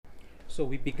So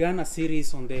we began a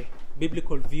series on the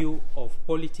biblical view of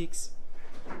politics,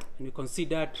 and we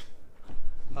considered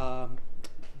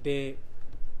the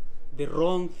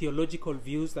wrong theological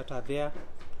views that are there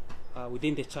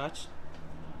within the church,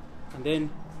 and then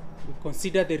we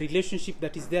considered the relationship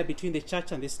that is there between the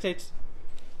church and the state,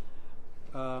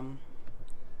 and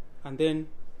then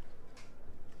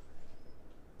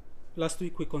last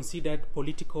week we considered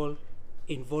political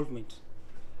involvement.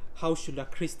 How should a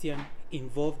Christian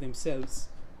involve themselves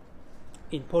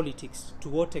in politics? To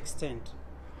what extent?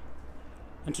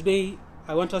 And today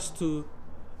I want us to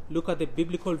look at the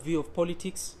biblical view of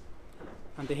politics,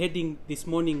 and the heading this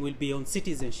morning will be on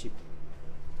citizenship.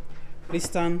 Please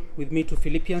turn with me to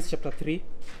Philippians chapter 3.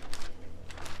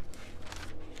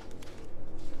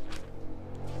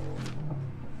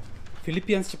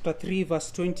 Philippians chapter 3 verse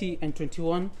 20 and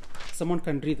 21. Someone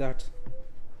can read that.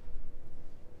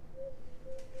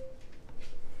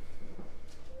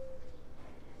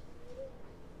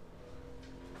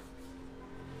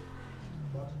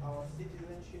 But our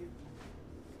citizenship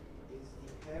is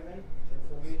in heaven, and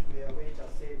for which we await a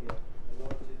Savior, the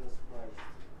Lord Jesus Christ,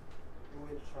 who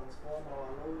will transform our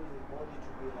lowly body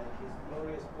to be like His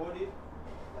glorious body,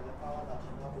 by the power that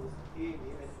enables Him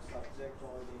even to subject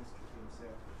all things to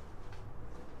Himself.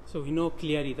 So we know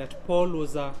clearly that Paul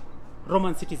was a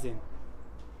Roman citizen,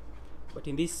 but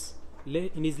in his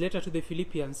letter to the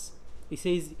Philippians, he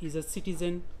says he's a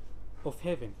citizen of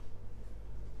heaven.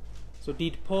 So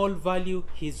did Paul value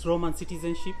his Roman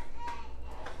citizenship?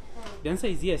 The answer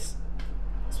is yes,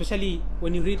 especially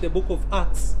when you read the book of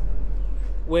Acts,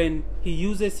 when he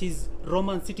uses his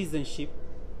Roman citizenship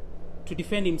to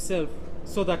defend himself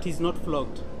so that he's not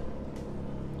flogged.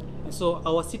 And so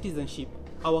our citizenship,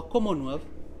 our commonwealth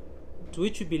to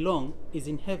which we belong, is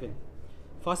in heaven.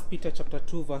 1 Peter chapter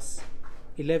 2 verse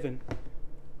 11.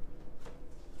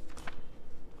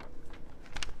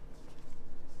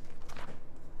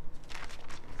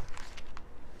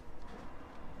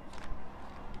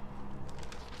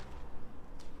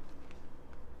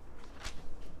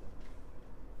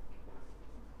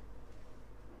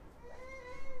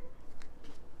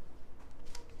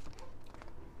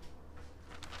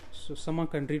 So someone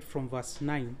can read from verse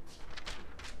 9.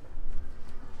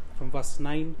 From verse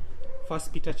 9, 1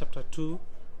 Peter chapter 2,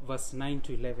 verse 9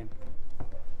 to 11.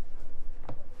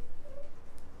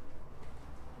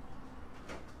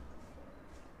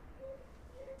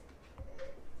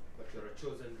 But you're a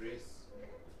chosen race,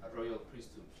 a royal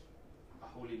priesthood, a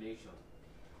holy nation,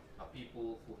 a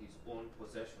people for His own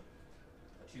possession,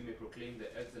 that you may proclaim the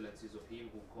excellencies of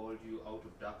Him who called you out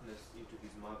of darkness into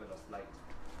His marvelous light.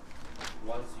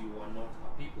 Once you were not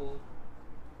a people,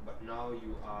 but now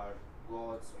you are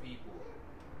God's people.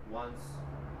 Once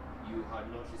you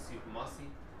had not received mercy,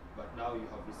 but now you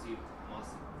have received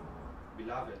mercy.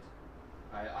 Beloved,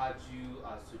 I urge you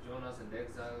as sojourners and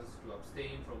exiles to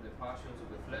abstain from the passions of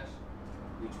the flesh,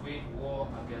 which wage war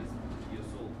against your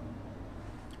soul.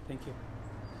 Thank you.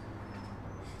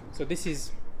 So this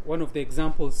is one of the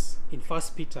examples in 1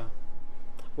 Peter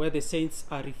where the saints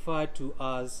are referred to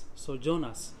as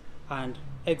sojourners and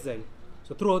exile.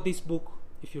 So throughout this book,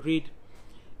 if you read,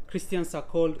 Christians are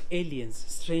called aliens,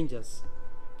 strangers,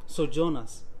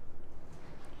 sojourners.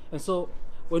 And so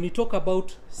when we talk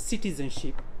about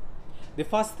citizenship, the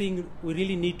first thing we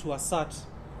really need to assert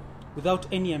without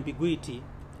any ambiguity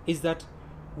is that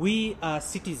we are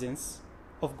citizens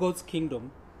of God's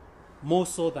kingdom more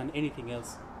so than anything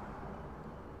else.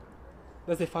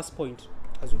 That's the first point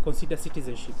as we consider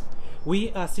citizenship.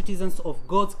 We are citizens of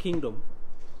God's kingdom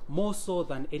more so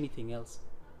than anything else.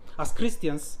 As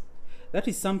Christians, that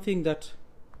is something that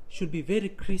should be very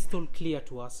crystal clear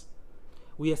to us.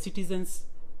 We are citizens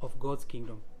of God's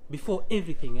kingdom before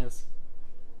everything else.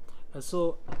 And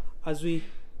so, as we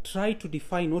try to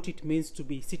define what it means to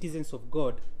be citizens of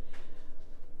God,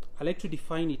 I like to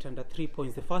define it under 3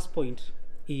 points. The first point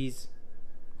is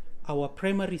our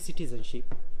primary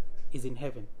citizenship is in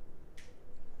heaven.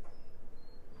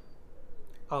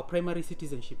 Our primary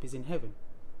citizenship is in heaven.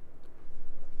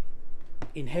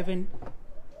 In heaven,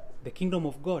 the kingdom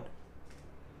of God.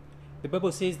 The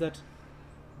Bible says that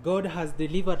God has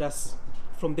delivered us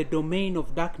from the domain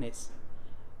of darkness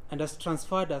and has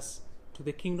transferred us to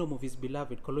the kingdom of His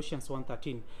beloved, Colossians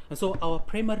 1:13. And so our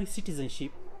primary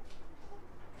citizenship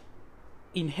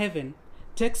in heaven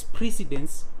takes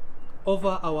precedence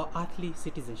over our earthly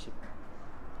citizenship.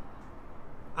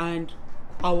 And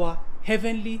our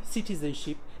heavenly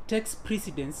citizenship takes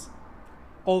precedence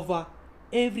over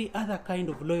every other kind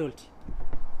of loyalty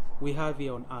we have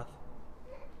here on earth.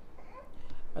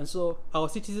 And so our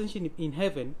citizenship in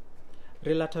heaven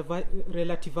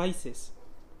relativizes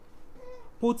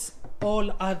puts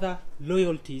all other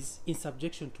loyalties in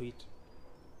subjection to it.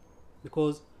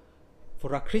 Because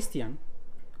for a Christian,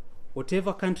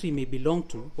 whatever country he may belong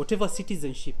to, whatever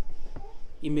citizenship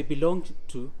he may belong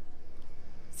to,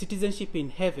 citizenship in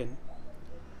heaven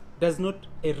does not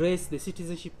erase the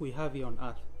citizenship we have here on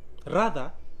earth.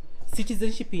 Rather,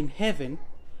 citizenship in heaven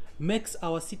makes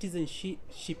our citizenship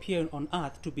here on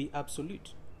earth to be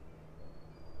absolute.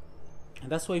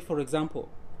 And that's why, for example,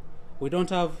 we don't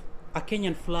have a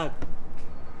Kenyan flag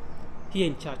here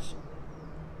in church.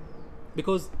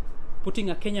 Because putting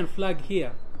a Kenyan flag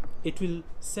here, it will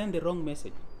send the wrong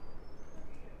message.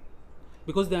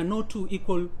 Because there are no two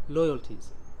equal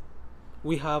loyalties.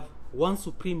 We have one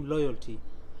supreme loyalty,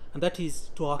 and that is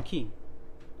to our King,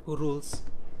 who rules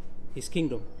his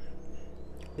kingdom.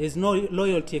 There is no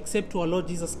loyalty except to our Lord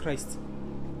Jesus Christ.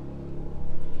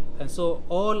 And so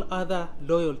all other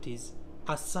loyalties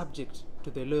are subject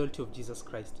to the loyalty of Jesus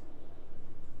Christ.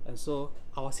 And so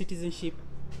our citizenship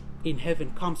in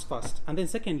heaven comes first. And then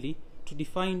secondly, to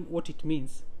define what it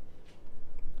means,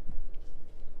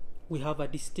 we have a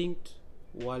distinct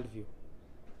worldview.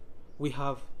 We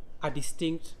have a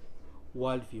distinct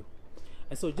worldview.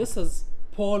 And so just as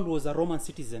Paul was a Roman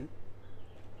citizen,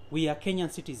 we are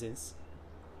Kenyan citizens.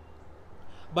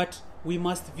 But we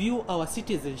must view our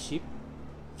citizenship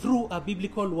through a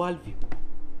biblical worldview.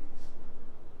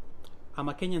 I'm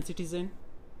a Kenyan citizen,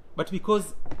 but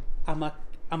because I'm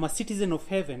a citizen of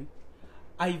heaven,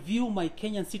 I view my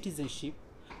Kenyan citizenship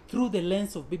through the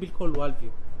lens of biblical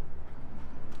worldview.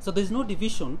 So there's no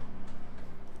division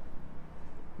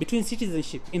between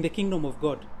citizenship in the kingdom of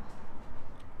God.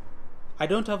 I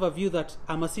don't have a view that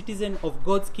I'm a citizen of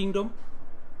God's kingdom,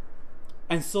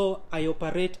 and so I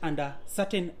operate under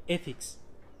certain ethics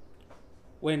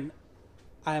when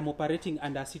I am operating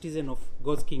under a citizen of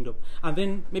God's kingdom. And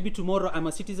then maybe tomorrow I'm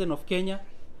a citizen of Kenya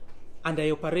and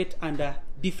I operate under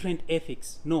different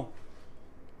ethics. No.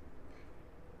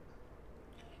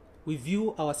 We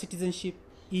view our citizenship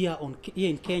here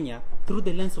in Kenya through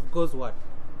the lens of God's word.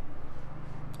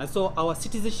 And so our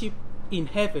citizenship in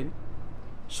heaven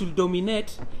should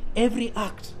dominate every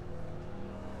act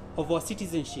of our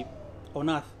citizenship on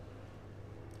earth.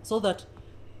 So that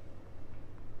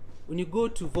when you go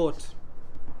to vote,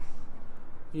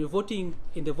 you're voting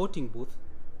in the voting booth,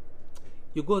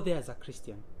 you go there as a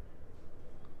Christian.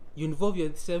 You involve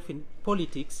yourself in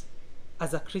politics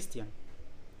as a Christian.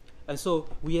 And so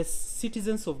we are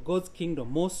citizens of God's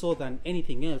kingdom more so than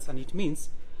anything else, and it means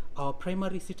our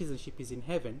primary citizenship is in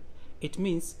heaven. It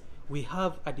means we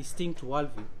have a distinct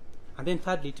worldview. And then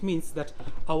thirdly, it means that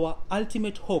our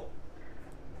ultimate hope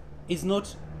is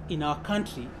not in our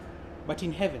country, but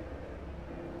in heaven.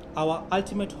 Our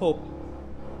ultimate hope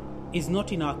is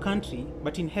not in our country,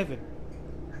 but in heaven.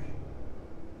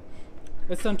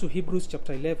 Let's turn to Hebrews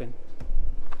chapter 11,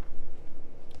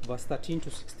 verse 13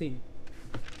 to 16.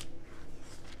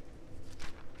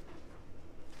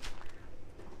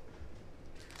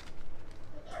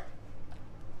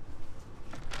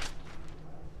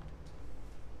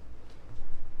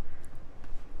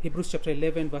 Hebrews chapter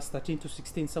 11, verse 13 to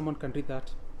 16. Someone can read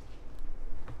that.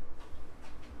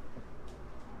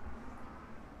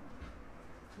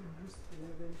 Hebrews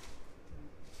 11,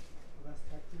 verse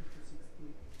 13 to 16.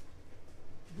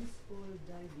 This all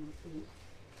died in faith,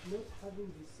 not having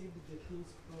received the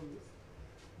things promised,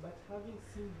 but having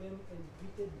seen them and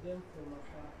greeted them from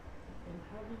afar, and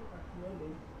having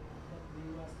acknowledged that they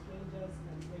were strangers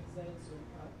and exiles on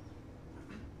earth.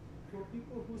 For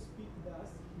people who speak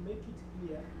thus make it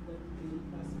clear that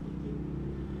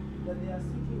they are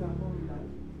seeking a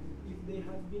homeland. If they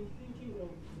had been thinking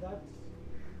of that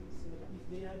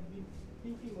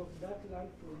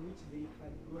land from which they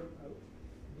had gone out,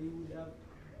 they would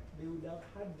have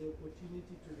had the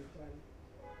opportunity to return.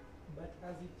 But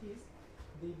as it is,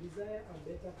 they desire a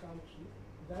better country,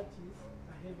 that is,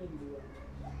 a heavenly one.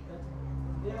 That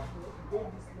therefore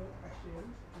God is not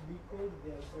ashamed to be called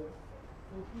their God,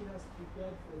 for he has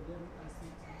prepared for them a city.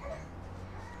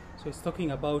 So it's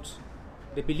talking about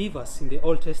the believers in the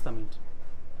Old Testament.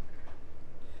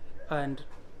 And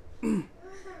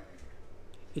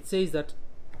it says that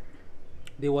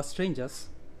they were strangers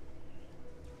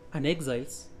and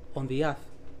exiles on the earth.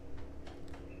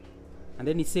 And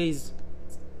then it says,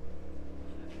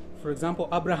 for example,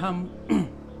 Abraham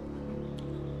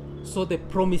saw the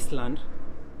promised land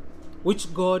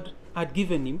which God had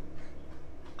given him.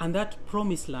 And that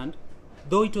promised land,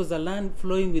 though it was a land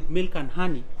flowing with milk and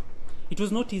honey, it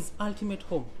was not his ultimate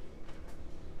home.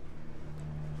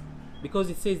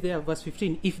 Because it says there, verse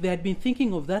 15, if they had been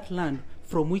thinking of that land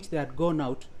from which they had gone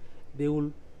out, they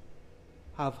would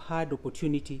have had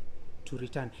opportunity to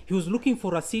return. He was looking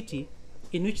for a city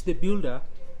in which the builder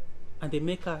and the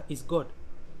maker is God.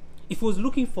 If he was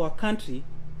looking for a country,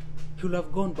 he would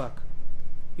have gone back.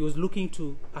 He was looking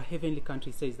to a heavenly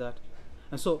country, says that.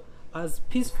 And so, as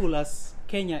peaceful as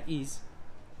Kenya is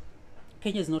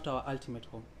not our ultimate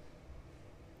home.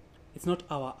 It's not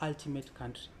our ultimate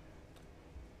country.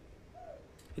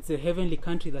 It's a heavenly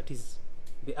country that is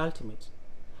the ultimate.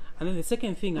 And then the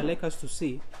second thing I'd like us to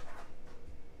see,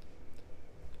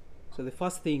 so the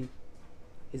first thing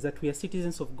is that we are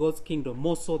citizens of God's kingdom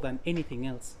more so than anything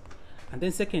else. And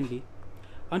then secondly,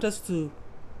 I want us to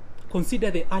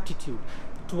consider the attitude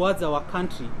towards our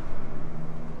country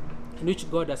in which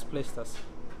God has placed us.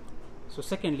 So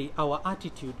secondly, our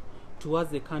attitude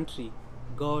towards the country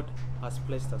God has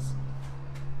placed us.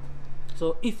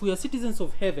 So if we are citizens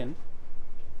of heaven,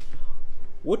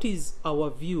 what is our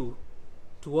view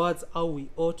towards how we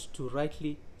ought to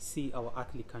rightly see our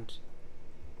earthly country?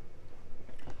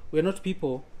 We are not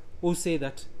people who say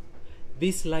that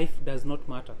this life does not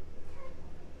matter.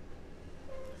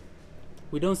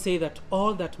 We don't say that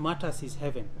all that matters is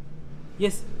heaven.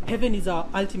 Yes, heaven is our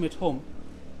ultimate home,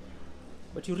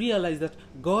 but you realize that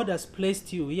God has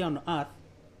placed you here on earth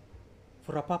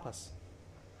for a purpose.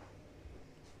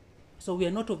 So we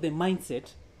are not of the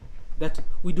mindset that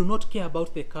we do not care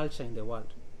about the culture in the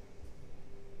world.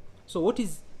 So what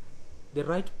is the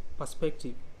right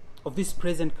perspective of this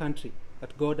present country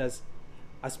that God has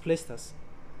placed us?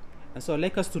 And so I'd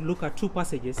like us to look at two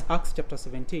passages, Acts chapter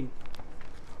 17.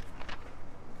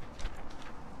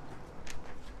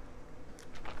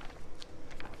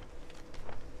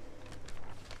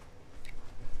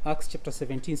 Acts chapter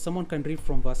 17, someone can read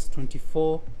from verse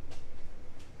 24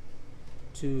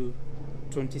 to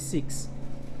 26.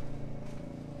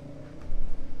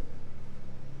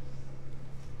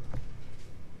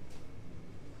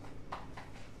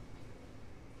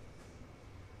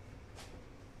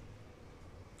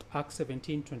 Acts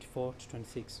 17, 24 to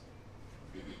 26.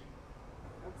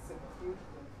 Acts 17,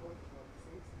 24 to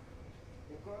 26.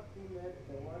 The God who made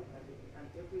the world and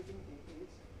everything in it,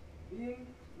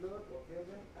 being Lord of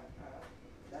heaven and earth,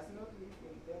 does not live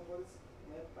in temples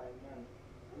made by man,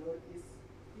 nor is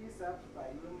he served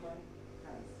by human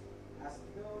hands, as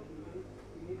though he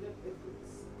needed anything,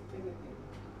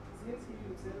 since he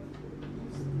himself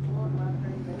gives all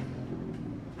mankind life,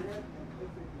 bread and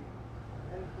everything.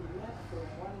 And he made from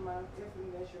one man every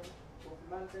nation of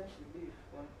mankind to live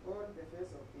on all the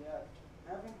face of the earth,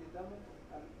 having determined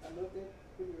allotted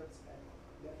periods and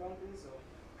the boundaries of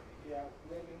their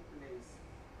dwelling place.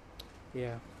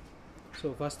 Yeah.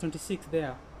 So verse 26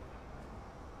 there,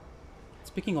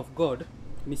 speaking of God,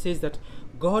 and he says that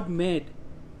God made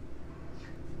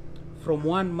from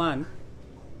one man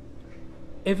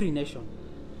every nation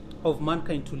of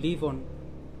mankind to live on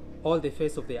all the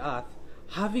face of the earth,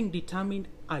 having determined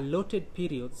allotted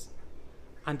periods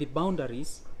and the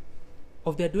boundaries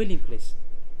of their dwelling place.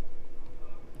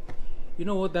 You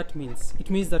know what that means? It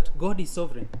means that God is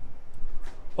sovereign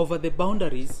over the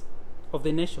boundaries of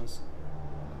the nations.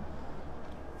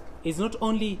 He's not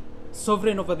only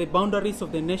sovereign over the boundaries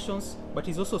of the nations, but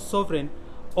he's also sovereign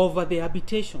over the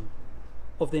habitation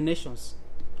of the nations.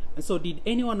 And so did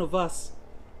any one of us,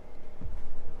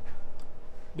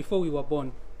 before we were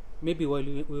born, maybe while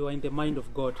we were in the mind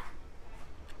of God,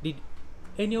 did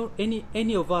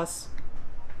any of us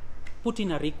put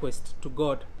in a request to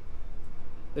God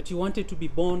that you wanted to be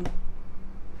born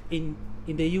in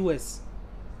the US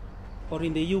or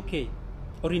in the UK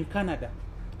or in Canada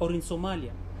or in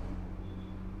Somalia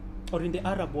or in the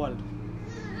Arab world?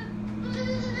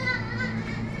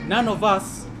 None of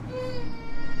us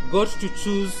got to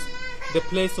choose the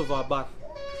place of our birth.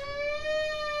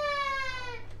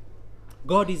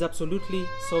 God is absolutely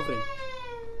sovereign.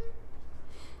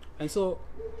 And so,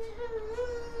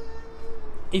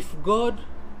 if God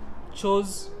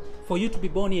chose for you to be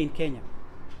born here in Kenya,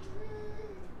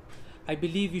 I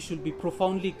believe you should be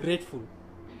profoundly grateful,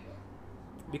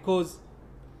 because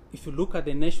if you look at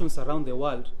the nations around the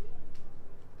world,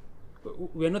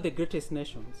 we are not the greatest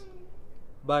nations,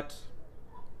 but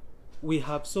we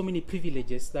have so many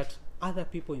privileges that other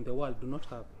people in the world do not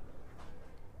have.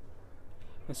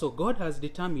 And so God has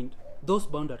determined those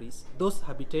boundaries, those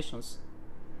habitations.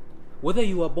 Whether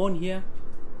you are born here,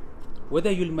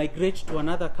 whether you'll migrate to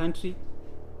another country,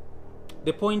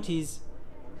 the point is,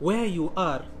 where you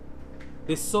are,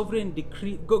 the sovereign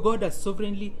decree, God has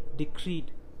sovereignly decreed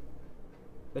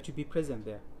that you be present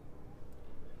there.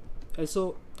 And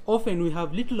so often we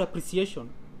have little appreciation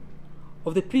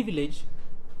of the privilege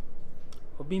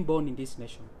of being born in this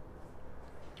nation.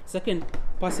 Second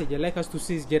passage I'd like us to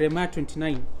see is Jeremiah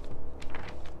 29.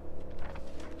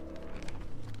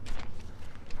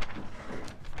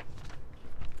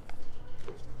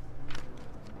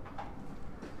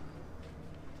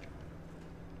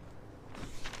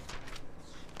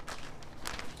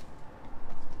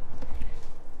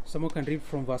 Someone can read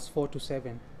from verse 4 to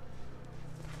 7.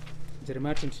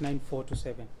 Jeremiah 29, 4 to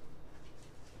 7.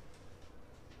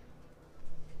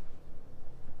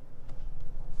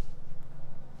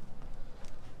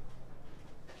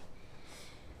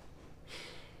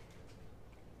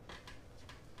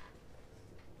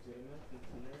 Jeremiah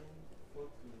 29, 4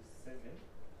 to 7.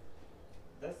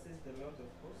 Thus says the Lord of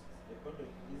hosts, the God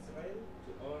of Israel,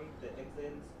 to all the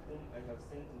exiles whom I have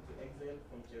sent into exile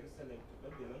from Jerusalem to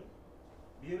Babylon: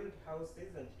 build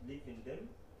houses and live in them,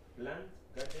 plant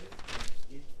gardens and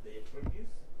eat their produce,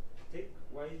 take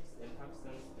wives and have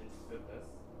sons and daughters.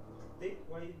 Take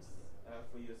wives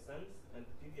for your sons and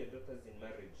give your daughters in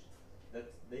marriage, that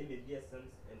they may bear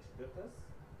sons and daughters.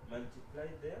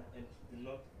 Multiply there and do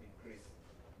not decrease.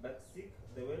 But seek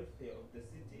the welfare of the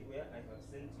city where I have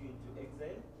sent you into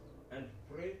exile, and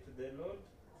pray to the Lord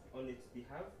on its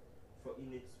behalf, for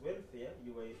in its welfare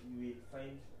you will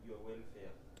find your welfare.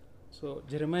 So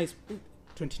Jeremiah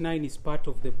 29 is part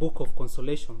of the Book of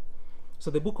Consolation.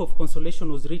 So the Book of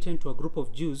Consolation was written to a group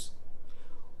of Jews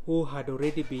who had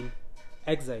already been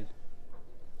exiled.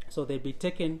 So they'd be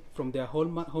taken from their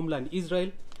homeland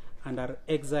Israel and are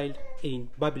exiled in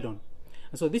Babylon.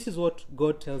 And so this is what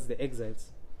God tells the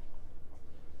exiles: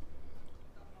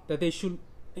 that they should,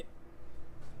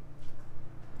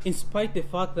 in spite the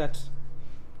fact that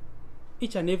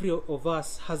each and every of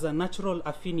us has a natural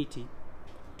affinity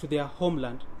to their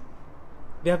homeland,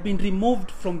 they have been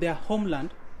removed from their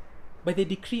homeland by the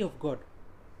decree of God.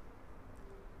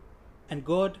 And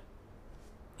God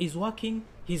is working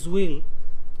His will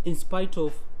in spite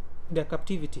of their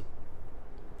captivity.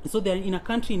 And so they are in a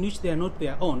country in which they are not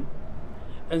their own.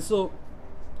 And so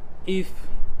if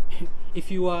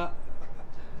you are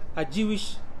a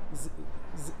Jewish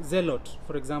zealot,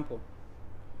 for example,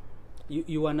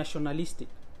 you are nationalistic,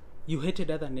 you hated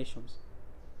other nations,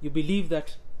 you believe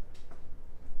that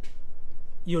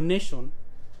your nation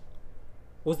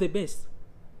was the best,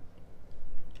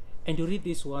 and you read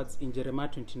these words in Jeremiah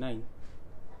 29,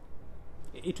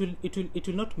 it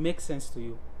will not make sense to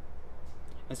you.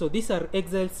 And so these are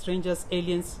exiles, strangers,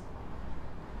 aliens,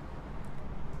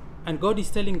 and God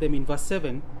is telling them in verse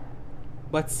 7,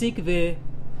 but seek the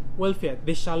welfare,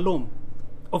 the shalom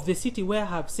of the city where I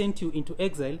have sent you into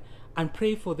exile, and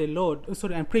pray for the Lord,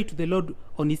 and pray to the Lord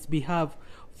on its behalf,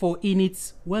 for in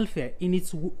its welfare, in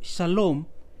its shalom,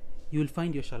 you will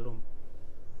find your shalom.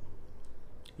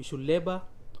 You should labor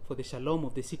for the shalom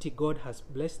of the city God has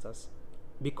blessed us,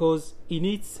 because in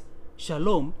its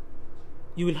shalom,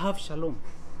 you will have shalom.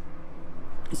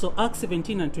 So Acts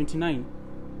 17 and 29,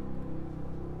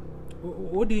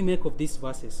 what do we make of these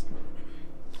verses?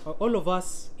 All of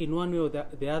us, in one way or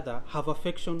the other, have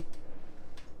affection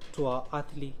to our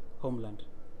earthly homeland.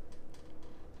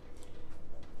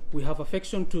 We have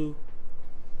affection to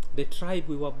the tribe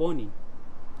we were born in,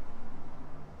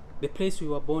 the place we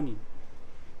were born in.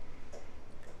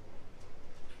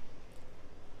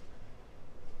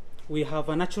 We have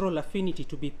a natural affinity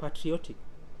to be patriotic.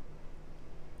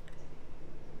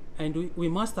 And we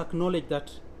must acknowledge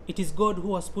that it is God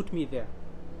who has put me there.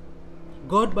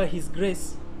 God, by His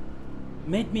grace,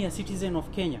 made me a citizen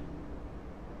of Kenya.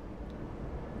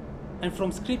 And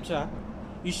from Scripture,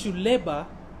 you should labor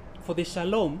for the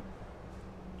shalom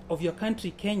of your country,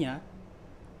 Kenya,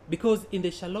 because in the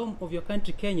shalom of your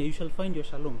country, Kenya, you shall find your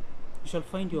shalom. You shall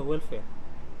find your welfare.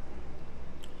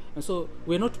 And so,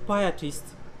 we're not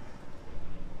pietists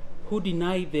who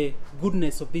deny the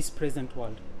goodness of this present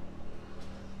world.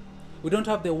 We don't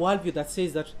have the worldview that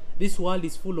says that this world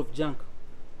is full of junk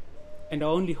and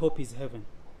our only hope is heaven.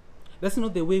 That's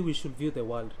not the way we should view the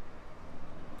world.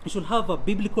 We should have a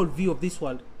biblical view of this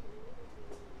world.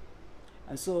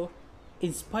 And so,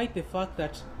 in spite the fact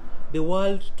that the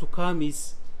world to come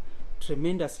is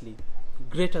tremendously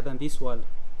greater than this world,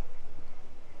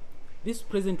 this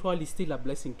present world is still a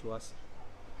blessing to us.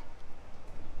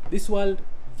 This world,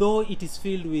 though it is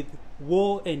filled with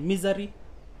war and misery,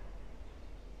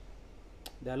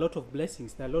 there are a lot of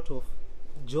blessings, there are a lot of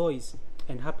joys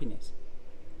and happiness.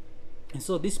 And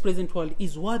so this present world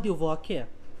is worthy of our care,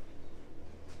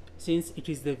 since it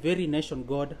is the very nation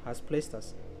God has placed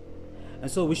us.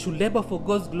 And so we should labor for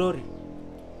God's glory,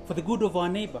 for the good of our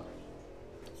neighbor,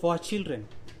 for our children,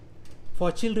 for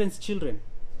our children's children.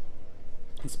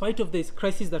 In spite of this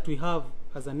crisis that we have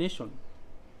as a nation,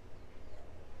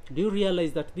 do you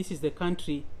realize that this is the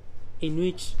country in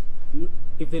which,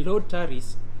 if the Lord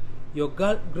tarries, your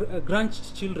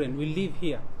grandchildren will live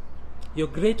here. Your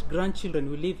great-grandchildren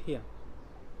will live here.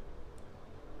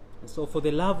 And so for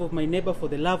the love of my neighbor, for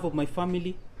the love of my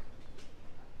family,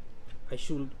 I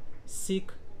should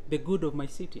seek the good of my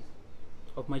city,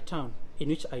 of my town in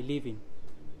which I live in.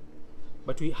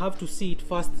 But we have to see it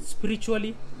first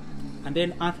spiritually and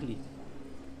then earthly.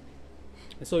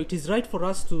 And so it is right for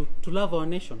us to love our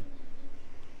nation,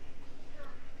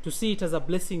 to see it as a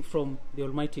blessing from the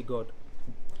Almighty God.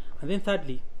 And then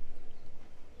thirdly,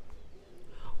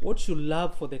 what should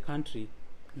love for the country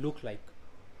look like?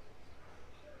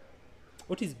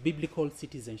 What is biblical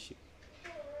citizenship?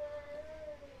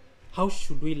 How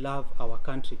should we love our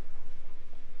country?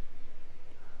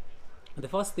 And the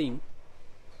first thing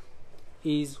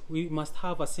is we must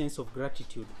have a sense of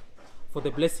gratitude for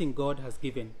the blessing God has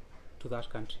given to that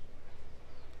country.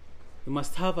 We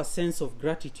must have a sense of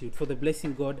gratitude for the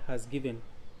blessing God has given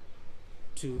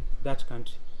to that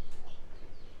country.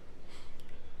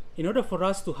 In order for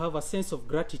us to have a sense of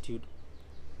gratitude,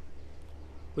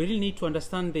 we really need to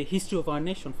understand the history of our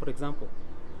nation, for example.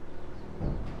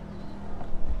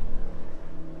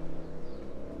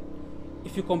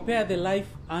 If you compare the life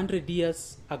 100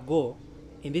 years ago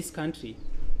in this country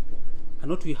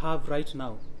and what we have right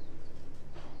now,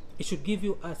 it should give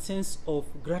you a sense of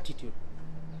gratitude.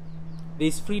 There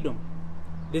is freedom,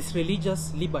 there's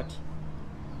religious liberty,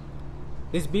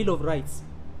 there's Bill of Rights,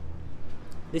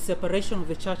 the separation of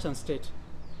the church and state.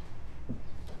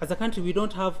 As a country, we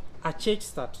don't have a church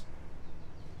state.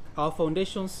 Our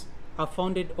foundations are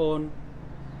founded on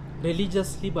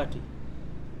religious liberty.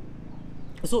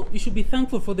 So you should be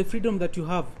thankful for the freedom that you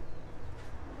have.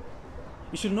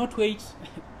 You should not wait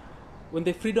when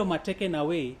the freedom are taken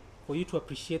away for you to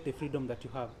appreciate the freedom that you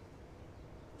have.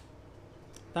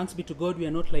 Thanks be to God, we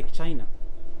are not like China,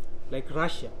 like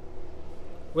Russia,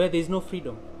 where there is no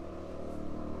freedom,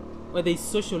 where there is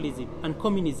socialism and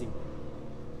communism.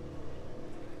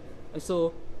 And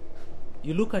so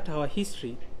you look at our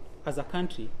history as a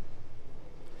country,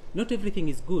 not everything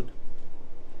is good,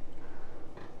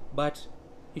 but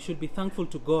you should be thankful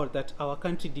to God that our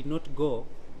country did not go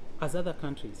as other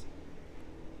countries.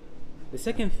 The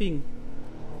second thing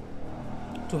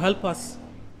to help us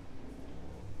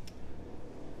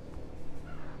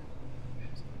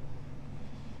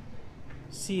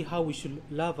see how we should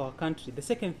love our country, the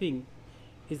second thing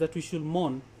is that we should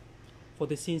mourn for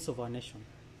the sins of our nation.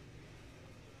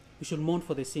 We should mourn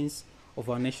for the sins of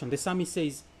our nation. The psalmist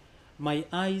says, "My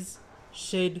eyes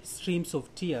shed streams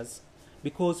of tears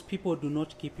because people do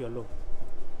not keep your law."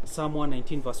 Psalm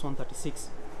 119 verse 136.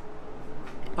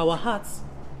 Our hearts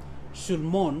should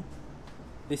mourn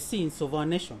the sins of our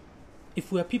nation.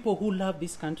 If we are people who love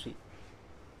this country,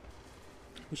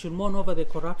 we should mourn over the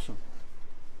corruption,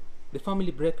 the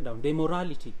family breakdown, the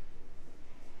immorality,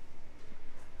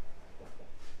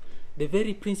 the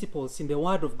very principles in the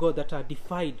Word of God that are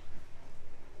defied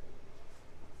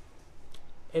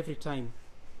every time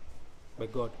by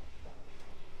God.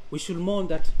 We should mourn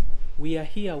that we are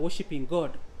here worshiping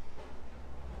God,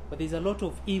 but there's a lot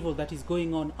of evil that is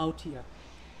going on out here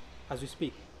as we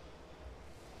speak.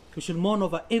 We should mourn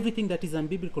over everything that is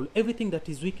unbiblical, everything that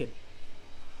is wicked.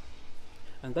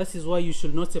 And that is why you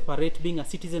should not separate being a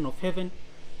citizen of heaven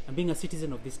and being a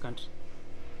citizen of this country.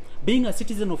 Being a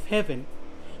citizen of heaven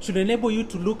should enable you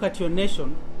to look at your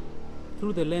nation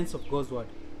through the lens of God's word.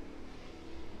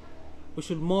 We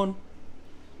should mourn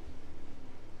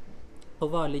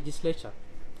over our legislature,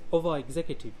 over our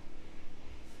executive.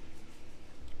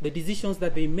 The decisions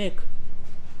that they make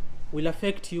will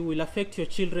affect you, will affect your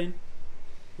children,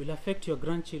 will affect your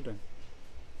grandchildren.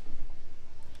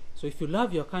 So if you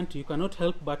love your country, you cannot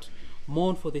help but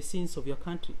mourn for the sins of your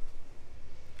country.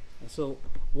 And so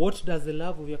what does the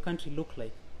love of your country look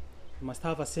like? You must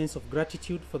have a sense of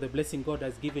gratitude for the blessing God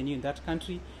has given you in that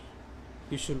country.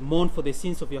 You should mourn for the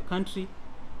sins of your country.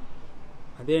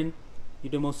 And then you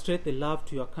demonstrate the love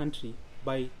to your country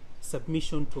by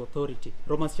submission to authority.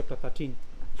 Romans chapter 13.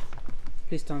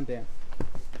 Please turn there.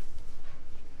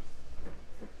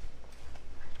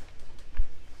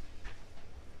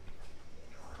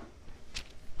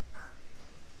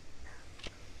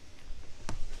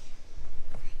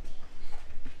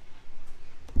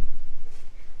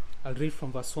 I'll read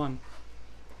from verse 1.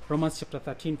 Romans chapter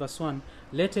 13 verse 1.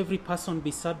 Let every person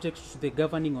be subject to the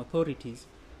governing authorities,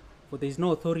 for there is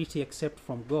no authority except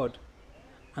from God,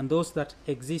 and those that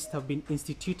exist have been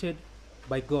instituted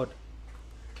by God.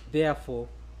 Therefore,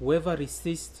 whoever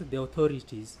resists the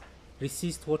authorities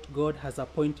resists what God has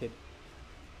appointed,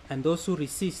 and those who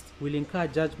resist will incur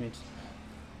judgment.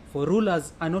 For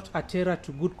rulers are not a terror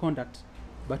to good conduct,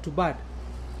 but to bad.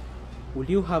 Will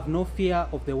you have no fear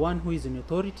of the one who is in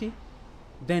authority?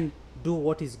 Then do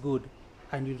what is good,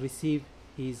 and you'll receive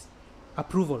his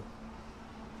approval.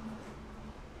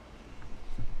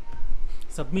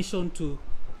 Submission to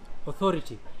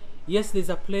authority. Yes, there's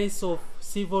a place of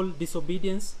civil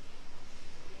disobedience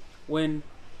when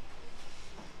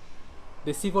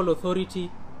the civil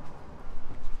authority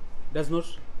does not,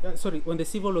 when the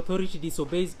civil authority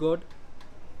disobeys God,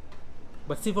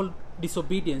 but civil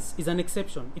disobedience is an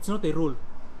exception. It's not the rule.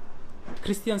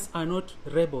 Christians are not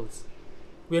rebels.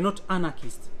 We are not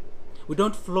anarchists. We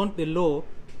don't flaunt the law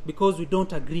because we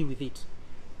don't agree with it.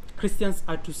 Christians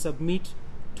are to submit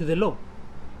to the law.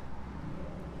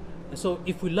 And so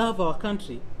if we love our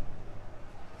country,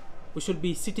 we should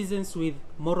be citizens with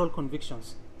moral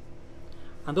convictions.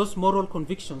 And those moral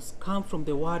convictions come from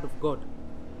the Word of God.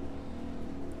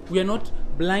 We are not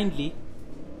blindly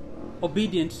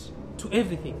obedient to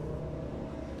everything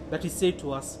that is said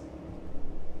to us.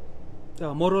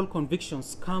 Our moral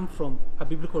convictions come from a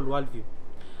biblical worldview.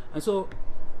 And so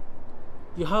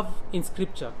you have in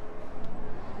Scripture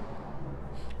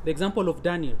the example of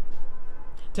Daniel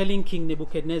telling King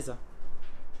Nebuchadnezzar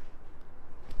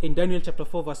in Daniel chapter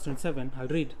 4 verse 27, I'll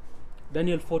read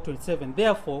Daniel 4:27.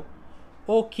 Therefore,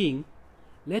 O king,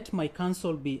 let my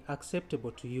counsel be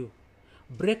acceptable to you.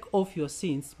 Break off your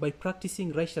sins by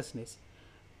practicing righteousness,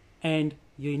 and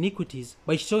your iniquities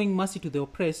by showing mercy to the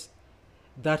oppressed,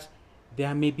 that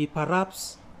there may be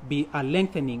perhaps be a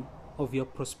lengthening of your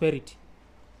prosperity.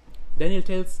 Daniel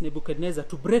tells Nebuchadnezzar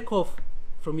to break off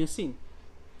from your sin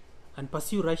and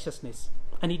pursue righteousness,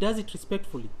 and he does it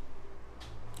respectfully.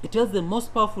 He tells the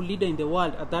most powerful leader in the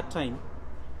world at that time,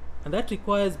 and that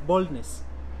requires boldness.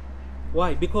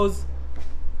 Why? Because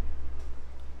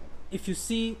if you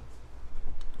see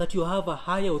that you have a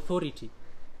higher authority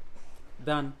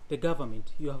than the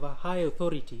government, you have a higher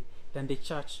authority than the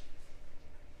church,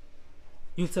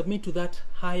 you'll submit to that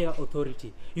higher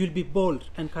authority. You'll be bold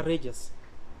and courageous.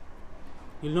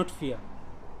 You'll not fear.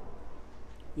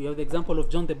 We have the example of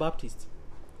John the Baptist.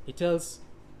 He tells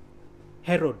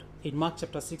Herod in Mark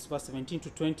chapter 6 verse 17 to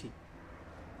 20.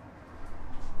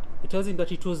 He tells him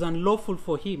that it was unlawful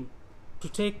for him to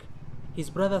take his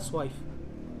brother's wife.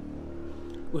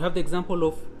 We have the example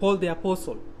of Paul the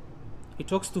Apostle. He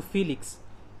talks to Felix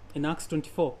in Acts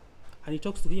 24, and he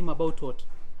talks to him about what?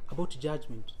 About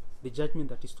judgment, the judgment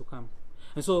that is to come.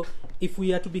 And so, if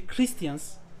we are to be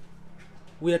Christians,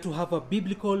 we are to have a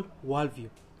biblical worldview.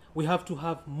 We have to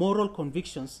have moral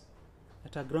convictions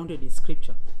that are grounded in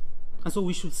Scripture. And so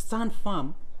we should stand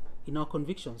firm in our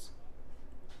convictions,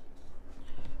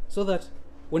 so that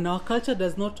when our culture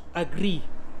does not agree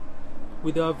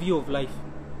with our view of life,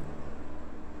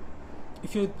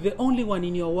 if you're the only one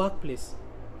in your workplace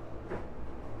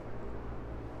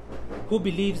who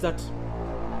believes that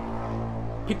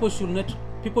people should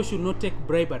not take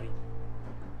bribery,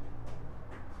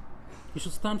 you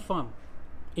should stand firm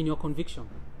in your conviction.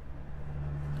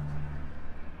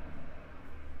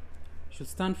 You should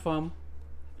stand firm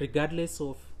regardless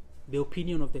of the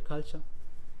opinion of the culture,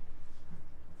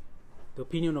 the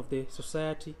opinion of the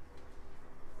society,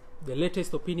 the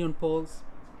latest opinion polls,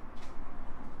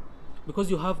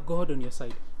 because you have God on your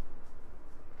side.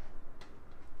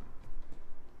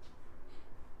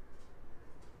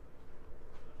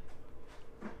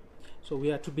 So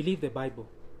we are to believe the Bible.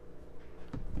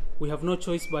 We have no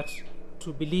choice but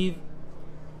to believe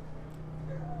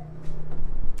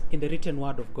in the written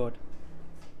word of God.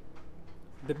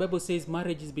 The Bible says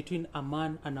marriage is between a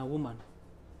man and a woman.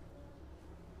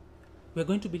 We are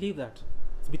going to believe that.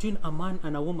 It's between a man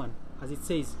and a woman, as it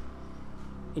says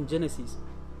in Genesis.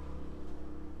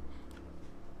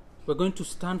 We're going to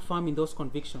stand firm in those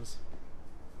convictions.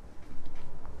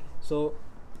 So,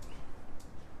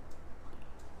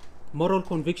 moral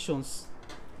convictions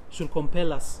should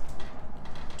compel us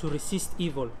to resist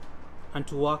evil and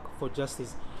to work for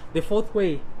justice. The fourth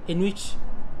way in which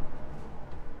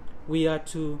we are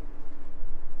to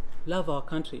love our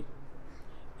country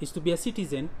is to be a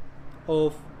citizen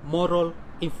of moral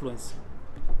influence.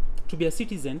 To be a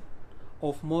citizen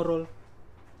of moral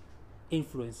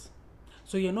influence.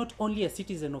 So you're not only a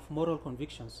citizen of moral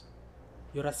convictions,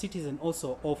 you're a citizen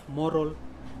also of moral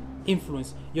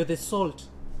influence. You're the salt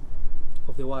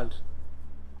of the world.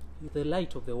 You're the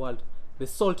light of the world. The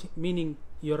salt meaning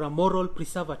you're a moral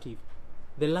preservative.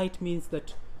 The light means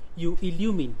that you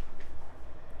illumine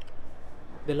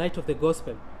the light of the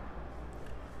gospel.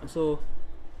 And so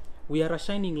we are a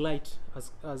shining light,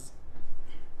 as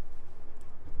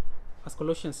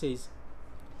Colossians says,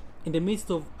 in the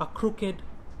midst of a crooked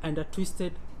and a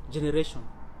twisted generation.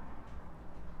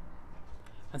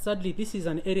 And sadly, this is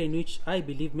an area in which I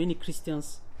believe many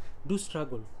Christians do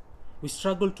struggle. We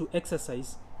struggle to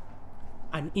exercise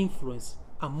an influence,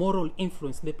 a moral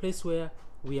influence in the place where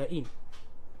we are in.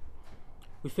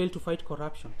 We fail to fight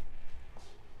corruption.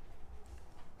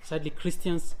 Sadly,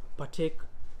 Christians partake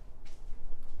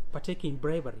in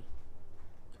bribery.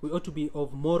 We ought to be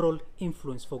of moral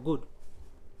influence for good.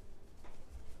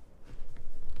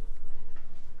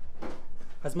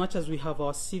 as much as we have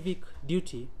our civic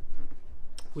duty,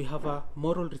 we have a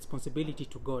moral responsibility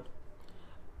to God.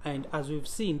 And as we've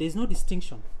seen, there's no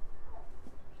distinction.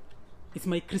 It's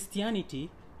my Christianity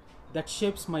that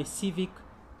shapes my civic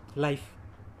life.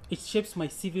 It shapes my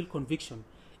civil conviction.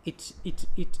 It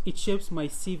shapes my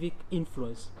civic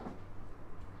influence.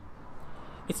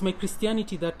 It's my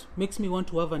Christianity that makes me want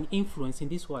to have an influence in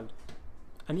this world,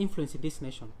 an influence in this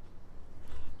nation.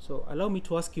 So allow me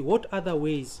to ask you, what other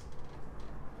ways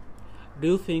do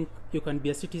you think you can be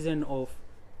a citizen of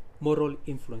moral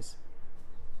influence?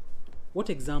 What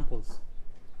examples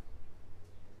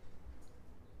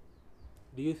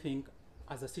do you think,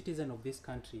 as a citizen of this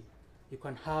country, you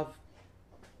can have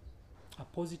a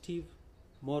positive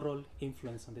moral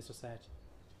influence on the society?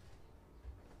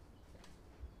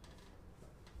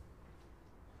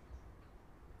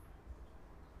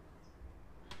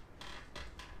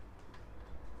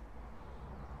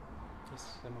 Yes,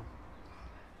 Simon.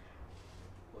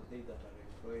 For they that are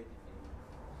employed,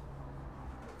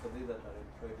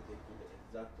 they could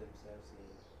exert themselves in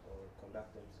or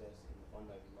conduct themselves in an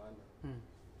honored manner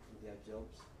in their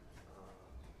jobs.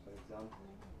 For example,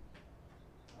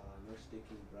 not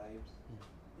taking bribes,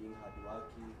 being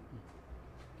hardworking,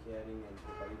 caring and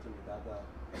cooperating with others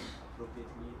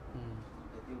appropriately.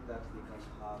 I think that they can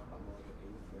have a moral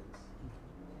influence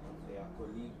on their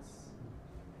colleagues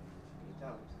in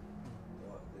terms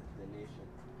of the nation.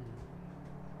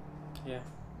 Yeah.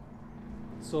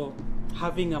 So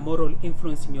having a moral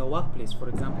influence in your workplace, for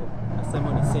example, as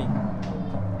Simon is saying,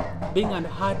 being a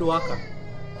hard worker,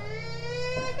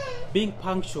 being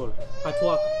punctual at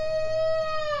work.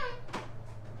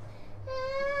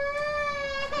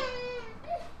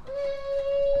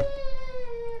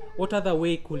 What other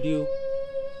way could you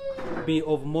be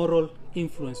of moral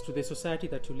influence to the society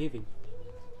that you live in?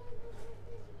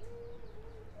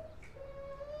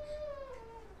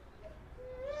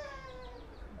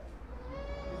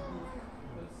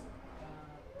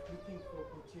 Looking for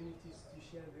opportunities to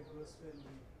share the gospel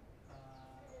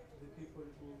with the people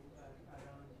who are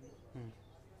around you,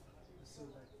 so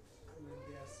that when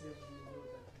they are saved, you know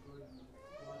that God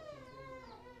will work in them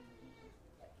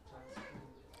and transform.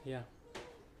 Yeah.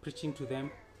 Preaching to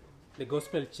them, the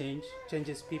gospel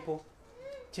changes people,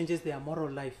 changes their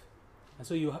moral life. And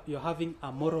so you're having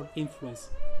a moral influence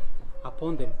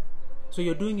upon them. So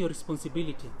you're doing your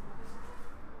responsibility.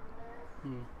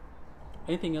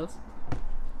 Anything else?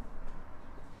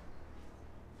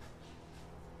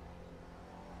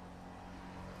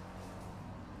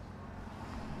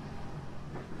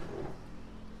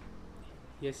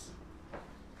 Yes.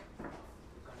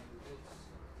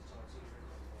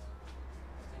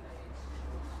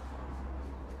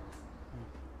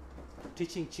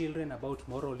 Teaching children about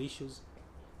moral issues,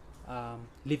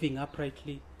 living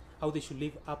uprightly, how they should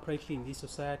live uprightly in this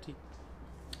society.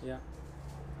 Yeah.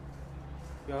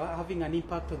 You are having an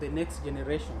impact on the next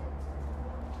generation.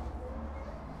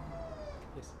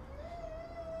 Yes.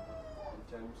 In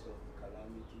terms of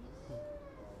calamities,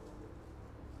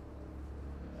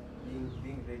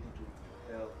 being ready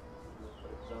to help. For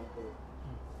example,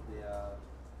 there are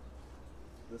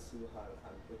those who are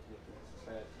unfortunate in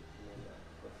society,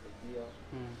 but idea.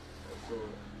 Also,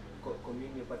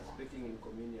 communion, participating in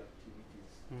community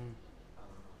activities. I'm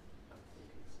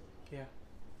thinking so. Yeah.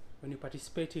 When you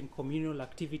participate in communal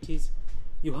activities,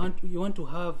 you want to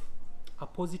have a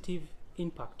positive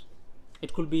impact.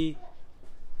 It could be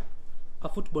a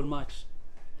football match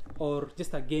or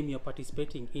just a game you're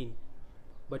participating in,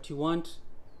 but you want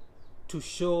to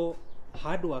show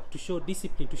hard work, to show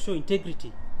discipline, to show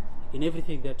integrity in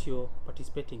everything that you're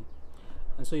participating.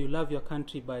 And so you love your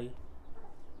country by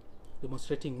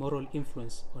demonstrating moral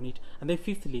influence on it. And then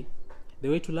fifthly, the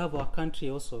way to love our country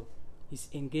also is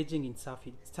engaging in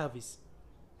service.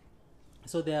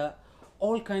 So there are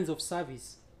all kinds of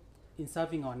service in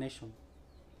serving our nation.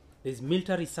 There's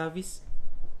military service,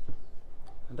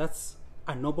 and that's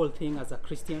a noble thing as a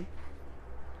Christian.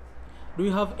 Do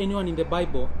you have anyone in the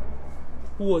Bible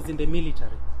who was in the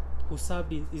military, who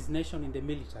served his nation in the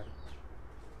military?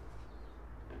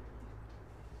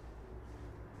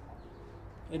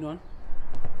 Anyone?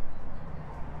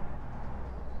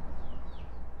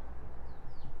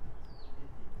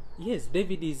 Yes,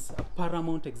 David is a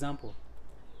paramount example.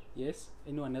 Yes,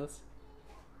 anyone else?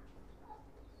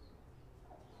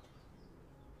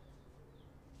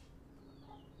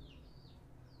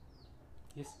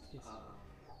 Yes.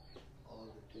 All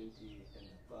the 20 and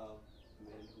above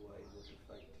men who are able to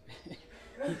fight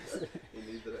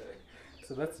in Israel.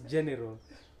 So that's general.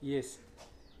 Yes.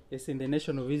 Yes, in the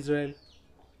nation of Israel,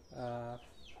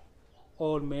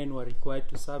 all men were required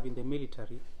to serve in the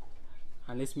military.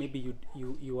 unless maybe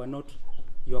you are not,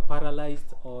 you are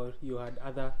paralyzed or you had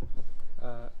other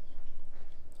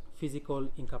physical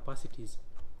incapacities.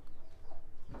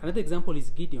 Another example is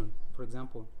Gideon, for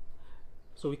example.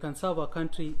 So we can serve our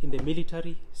country in the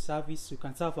military service, we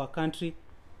can serve our country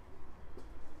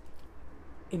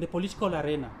in the political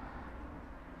arena.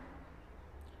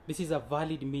 This is a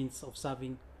valid means of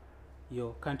serving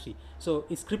your country. So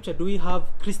in scripture, do we have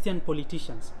Christian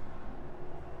politicians?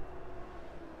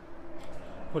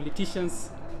 Politicians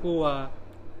who are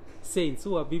saints,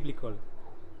 who are biblical?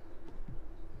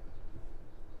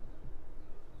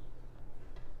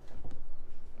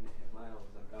 Nehemiah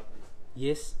was a governor.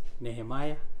 Yes,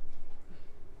 Nehemiah.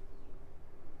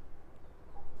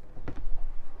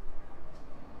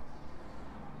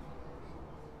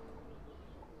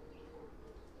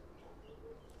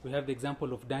 We have the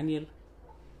example of Daniel.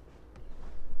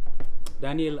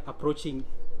 Daniel approaching,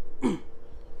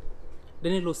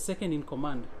 Daniel was second in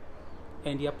command,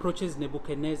 and he approaches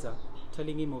Nebuchadnezzar,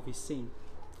 telling him of his sin.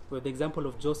 We have the example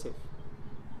of Joseph.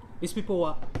 These people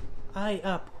were high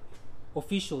up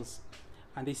officials,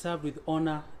 and they served with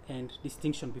honor and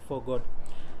distinction before God.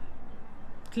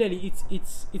 Clearly,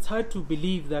 it's hard to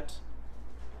believe that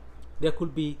there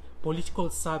could be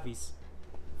political service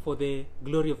for the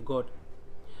glory of God.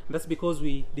 And that's because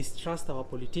we distrust our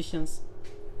politicians.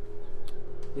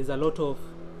 There's a lot of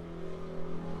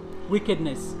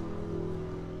wickedness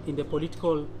in the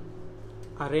political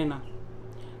arena,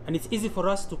 and it's easy for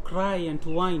us to cry and to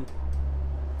whine.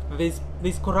 There's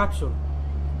corruption,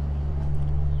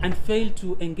 and fail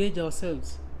to engage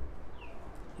ourselves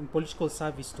in political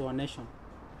service to our nation.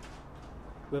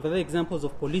 We have other examples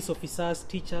of police officers,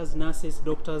 teachers, nurses,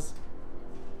 doctors.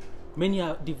 Many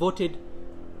are devoted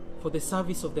for the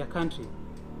service of their country,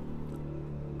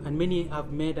 and many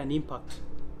have made an impact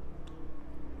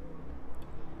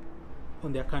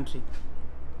on their country.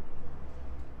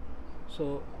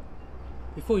 So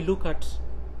before we look at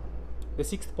the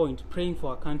sixth point, praying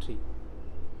for our country,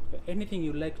 anything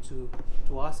you'd like to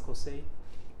ask or say,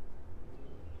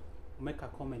 or make a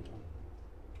comment on?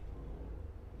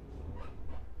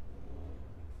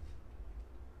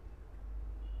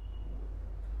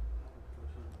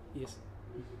 Yes.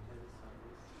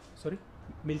 Sorry?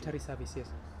 Military service, yes.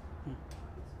 Mm.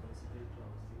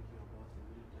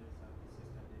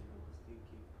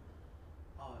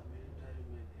 Are military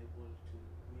men able to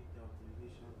meet the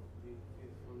obligation of being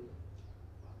faithful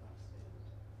workers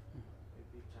and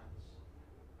maybe church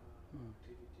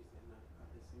activities and at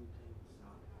the same time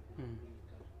serve in the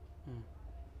military?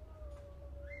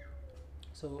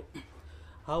 So,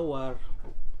 how are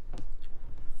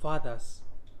fathers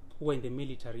who are in the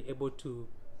military able to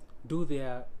do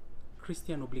their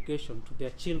Christian obligation to their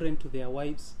children, to their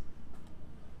wives?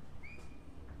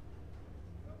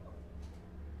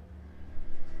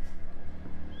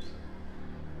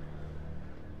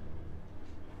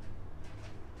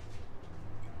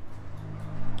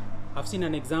 I've seen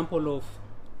an example of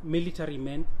military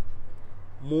men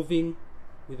moving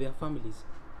with their families.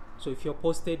 So if you're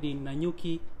posted in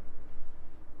Nanyuki,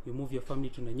 you move your family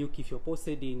to Nanyuki. If you're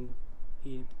posted in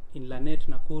Lanet,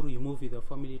 Nakuru, you move with your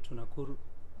family to Nakuru.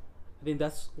 I think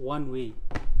that's one way.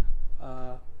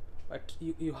 But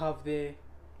you have the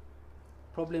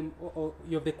problem, or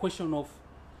you have the question of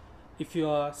if you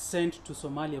are sent to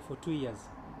Somalia for 2 years.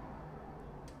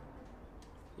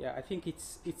 Yeah, I think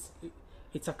it's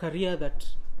a career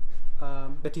that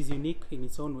that is unique in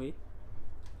its own way,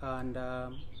 and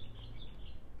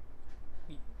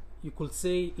you could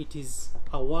say it is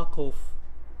a work of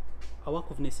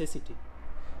necessity,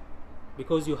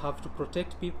 because you have to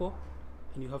protect people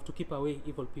and you have to keep away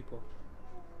evil people.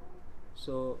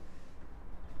 So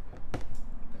I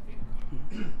think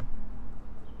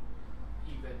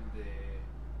even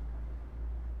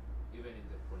in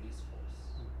the police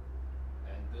force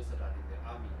and those that are in the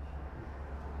army,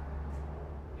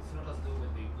 it's not as though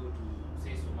when they go to,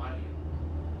 say, Somalia,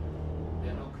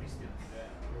 there are no Christians there.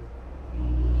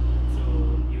 So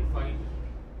you find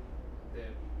the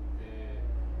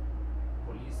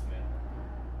policemen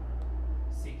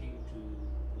seeking to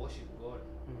worship God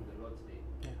on the Lord's Day.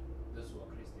 yeah. Those who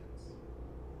are Christians,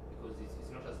 because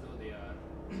it's not as though they are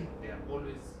they are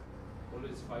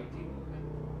always fighting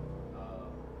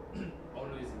and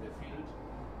always in the field.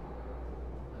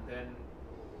 And then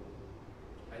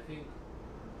I think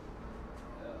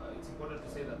it's important to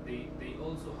say that they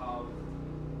also have,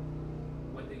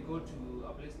 when they go to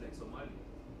a place like Somalia,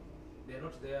 they're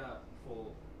not there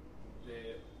for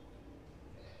the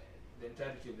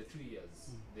entirety of the 2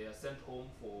 years. They are sent home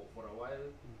for a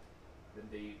while, then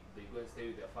they go and stay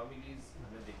with their families,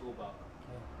 and then they go back.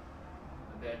 Yeah.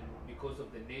 And then because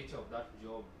of the nature of that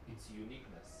job, its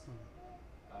uniqueness,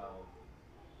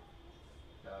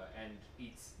 and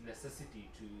its necessity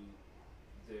to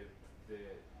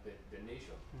the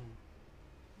nation,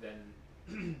 then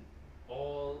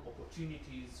all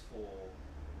opportunities for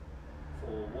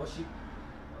worship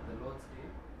on the Lord's Day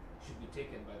should be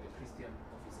taken by the Christian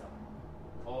officer.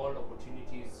 All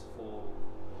opportunities for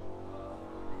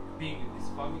being with his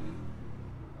family,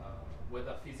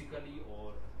 whether physically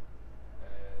or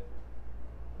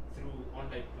through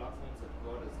online platforms that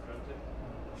God has granted,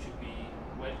 should be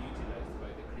well utilized by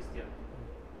the Christian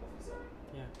officer.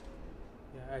 Yeah,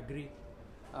 I agree.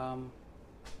 I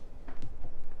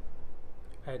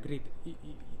agree.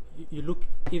 You look,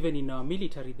 even in our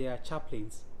military, there are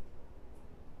chaplains.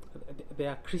 There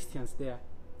are Christians there,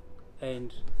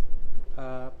 and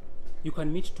you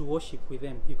can meet to worship with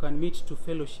them. You can meet to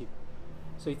fellowship.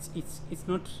 So it's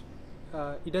not.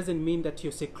 It doesn't mean that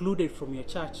you're secluded from your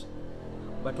church,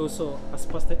 but also, as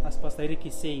Pastor Eric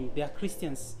is saying, there are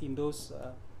Christians in those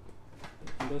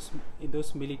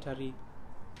military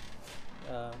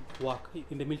work,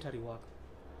 in the military work.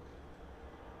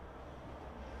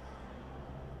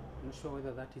 I'm not sure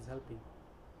whether that is helping.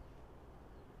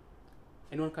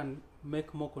 Anyone can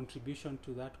make more contribution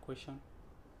to that question?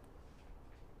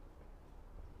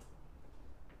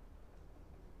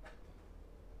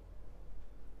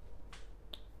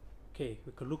 Okay,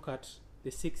 we could look at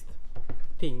the sixth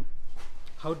thing.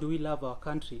 How do we love our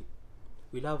country?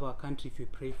 We love our country if we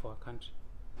pray for our country.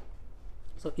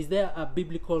 So is there a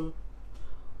biblical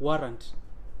warrant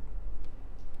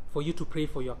for you to pray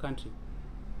for your country?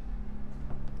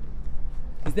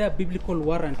 Is there a biblical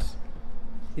warrant?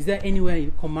 Is there anywhere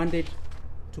you're commanded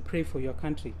to pray for your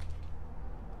country?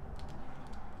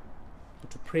 Or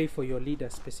to pray for your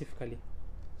leaders specifically?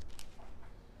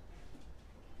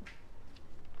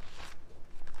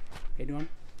 Anyone?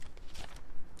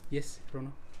 Yes,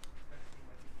 Bruno?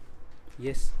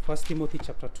 Yes, 1 Timothy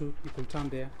chapter 2. You can turn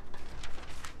there.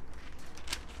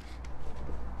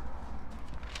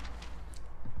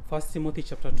 1 Timothy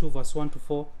chapter 2, verse 1 to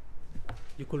 4.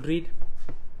 You could read.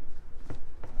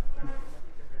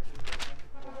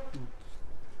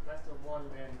 First of all,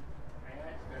 then, I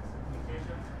urge that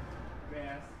supplications,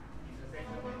 prayers,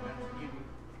 intercession, and thanksgiving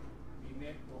be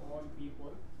made for all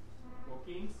people, for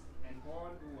kings, and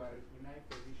all who are in high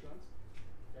positions,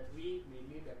 that we may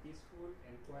lead a peaceful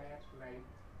and quiet life,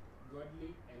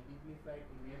 godly and dignified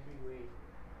in every way.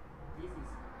 This is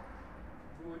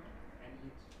good, and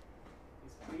it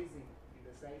is pleasing in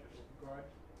the sight of God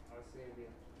our Savior,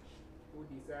 who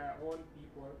desire all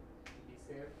people to be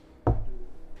saved and to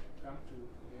come to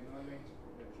the knowledge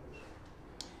of the truth.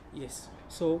 Yes.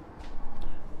 So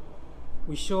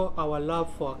we show our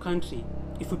love for our country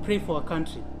if we pray for our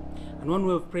country. And one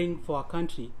way of praying for our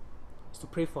country is to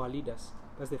pray for our leaders.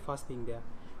 That's the first thing there.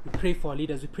 We pray for our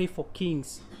leaders. We pray for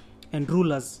kings and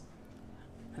rulers.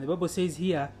 And the Bible says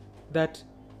here that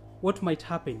what might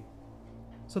happen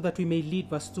so that we may lead,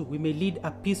 verse 2, we may lead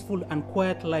a peaceful and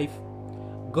quiet life,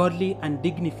 godly and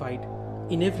dignified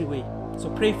in every way. So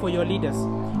pray for your leaders.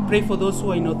 Pray for those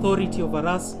who are in authority over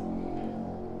us.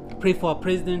 Pray for our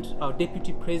president, our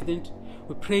deputy president.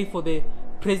 We pray for the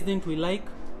president we like.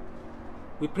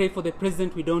 We pray for the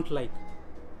president we don't like.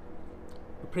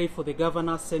 We pray for the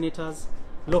governors, senators,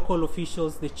 local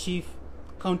officials, the chief,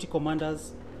 county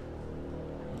commanders.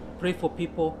 Pray for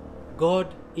people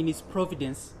God, in His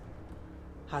providence,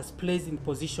 has placed in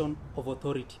position of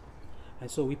authority.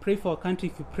 And so we pray for our country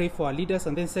if we pray for our leaders.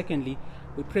 And then secondly,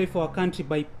 we pray for our country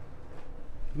by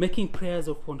making prayers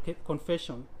of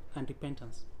confession and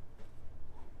repentance.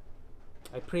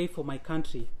 I pray for my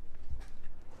country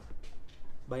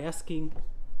by asking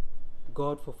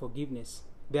God for forgiveness.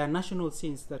 There are national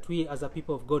sins that we as a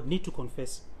people of God need to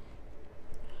confess.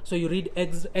 So you read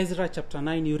Ezra chapter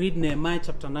 9, you read Nehemiah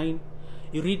chapter 9,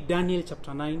 you read Daniel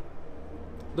chapter 9.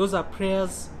 Those are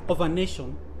prayers of a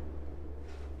nation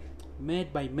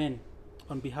made by men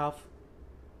on behalf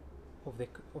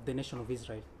of the nation of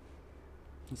Israel.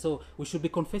 And so we should be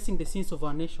confessing the sins of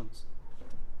our nations,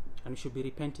 and we should be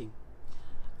repenting.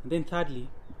 And then thirdly,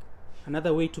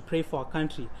 another way to pray for our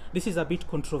country, this is a bit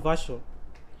controversial,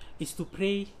 is to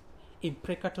pray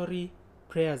imprecatory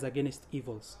prayers against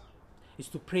evils. Is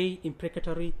to pray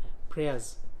imprecatory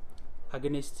prayers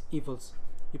against evils.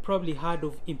 You probably heard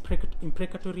of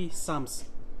imprecatory psalms.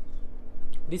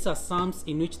 These are psalms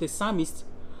in which the psalmist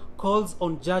calls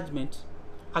on judgment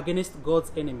against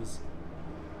God's enemies.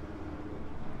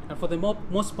 And for the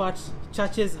most part,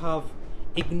 churches have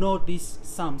ignored these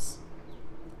psalms.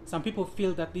 Some people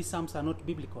feel that these psalms are not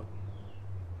biblical.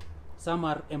 Some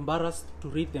are embarrassed to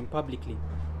read them publicly.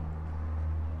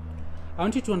 I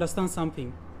want you to understand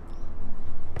something,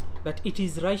 that it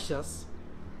is righteous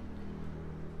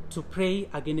to pray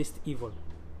against evil.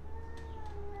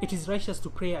 It is righteous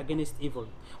to pray against evil.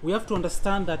 We have to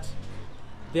understand that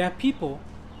there are people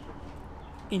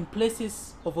in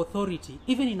places of authority,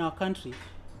 even in our country,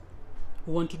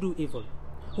 who want to do evil,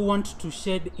 who want to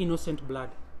shed innocent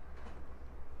blood.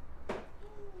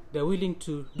 They're willing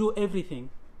to do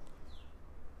everything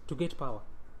to get power.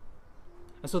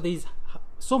 And so there is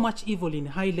so much evil in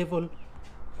high level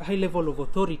of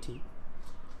authority,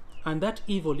 and that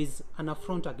evil is an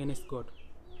affront against God.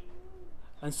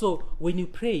 And so when you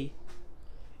pray,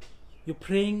 you're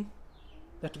praying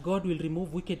that God will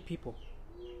remove wicked people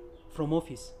from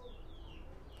office.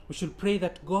 We should pray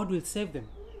that God will save them.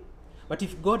 But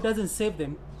if God doesn't save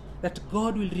them, that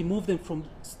God will remove them from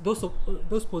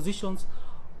those positions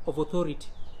of authority.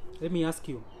 Let me ask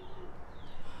you,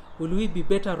 will we be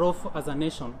better off as a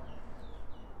nation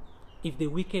if the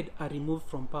wicked are removed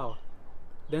from power?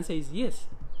 The answer is yes.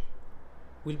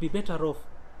 We'll be better off.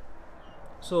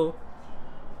 So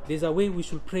there's a way we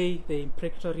should pray the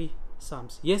imprecatory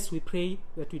psalms. Yes, we pray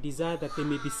that we desire that they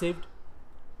may be saved,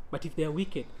 but if they are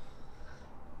wicked,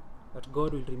 that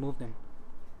God will remove them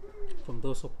from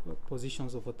those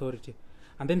positions of authority.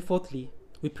 And then fourthly,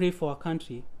 we pray for our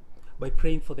country by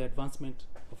praying for the advancement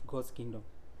of God's kingdom.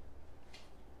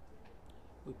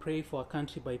 We pray for our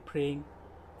country by praying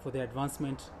for the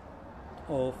advancement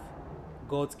of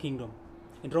God's kingdom.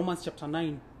 In Romans chapter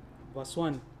 9, verse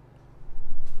 1,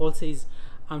 Paul says,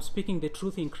 I'm speaking the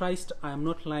truth in Christ, I am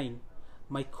not lying.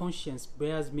 My conscience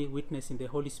bears me witness in the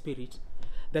Holy Spirit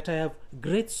that I have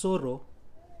great sorrow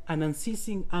and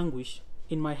unceasing anguish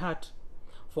in my heart,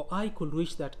 for I could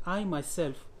wish that I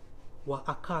myself were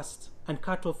accursed and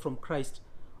cut off from Christ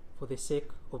for the sake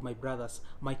of my brothers,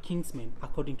 my kinsmen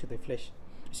according to the flesh.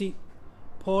 You see,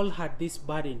 Paul had this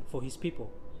burden for his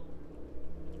people,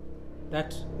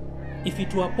 that if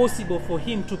it were possible for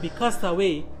him to be cast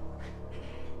away,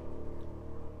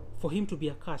 for him to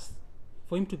be accursed,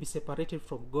 for him to be separated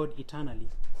from God eternally,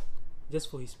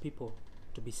 just for his people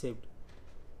to be saved.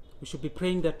 We should be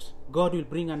praying that God will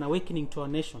bring an awakening to our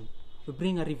nation, will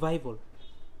bring a revival,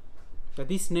 that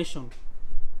this nation,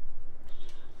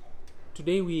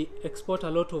 today we export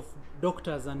a lot of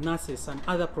doctors and nurses and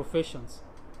other professions,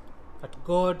 that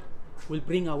God will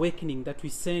bring awakening, that we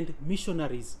send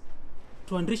missionaries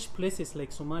to enrich places like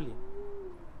Somalia,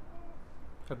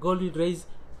 that God will raise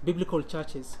biblical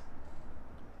churches,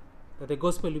 that the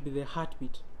gospel will be the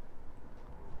heartbeat.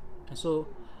 And so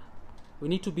we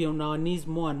need to be on our knees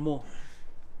more and more,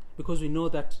 because we know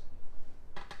that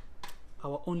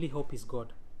our only hope is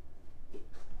God.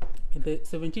 In the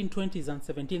 1720s and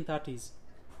 1730s,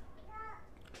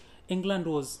 England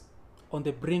was on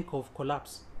the brink of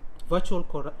collapse, virtual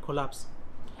collapse.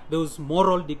 There was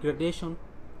moral degradation,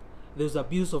 there was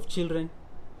abuse of children,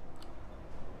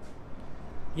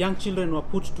 young children were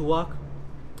put to work.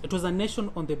 It was a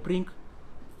nation on the brink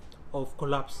of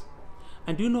collapse.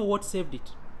 And do you know what saved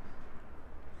it?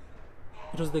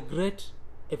 It was the great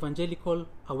evangelical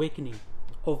awakening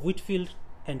of Whitefield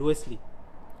and Wesley.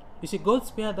 You see, God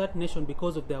spared that nation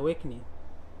because of the awakening.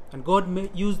 And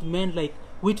God used men like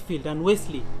Whitefield and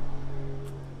Wesley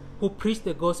who preached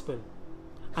the gospel.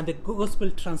 And the gospel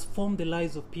transformed the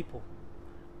lives of people.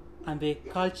 And the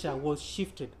culture was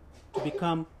shifted to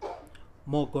become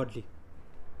more godly.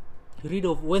 You read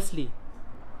of Wesley,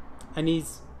 and he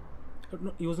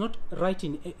was not right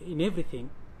in everything,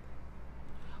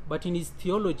 but in his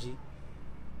theology,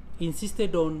 he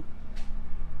insisted on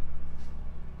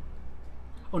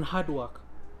hard work,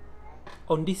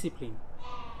 on discipline.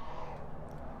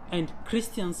 And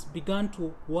Christians began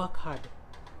to work hard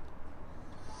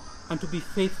and to be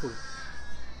faithful.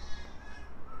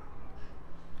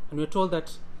 And we're told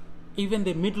that even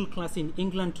the middle class in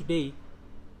England today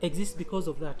exists because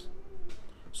of that.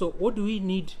 So what do we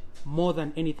need more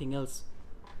than anything else?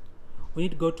 We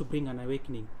need God to bring an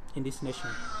awakening in this nation.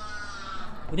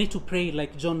 We need to pray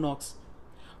like John Knox,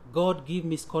 God give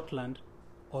me Scotland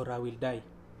or I will die.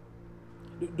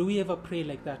 Do we ever pray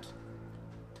like that?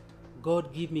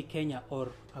 God give me Kenya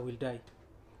or I will die.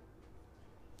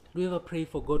 Do we ever pray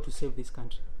for God to save this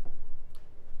country?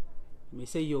 You may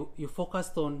say you're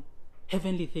focused on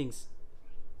heavenly things.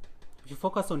 If you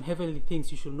focus on heavenly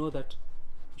things, you should know that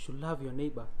you should love your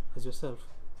neighbor as yourself.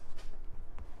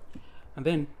 And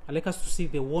then I'd like us to see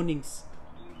the warnings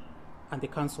and the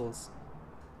counsels.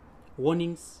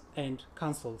 Warnings and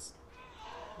counsels.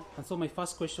 And so my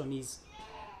first question is,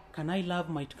 can I love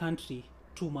my country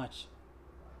too much?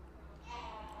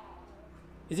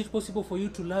 Is it possible for you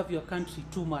to love your country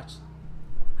too much?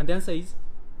 And the answer is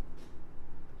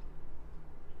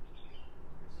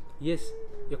yes,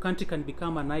 your country can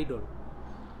become an idol.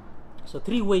 So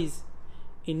 3 ways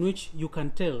in which you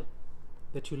can tell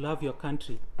that you love your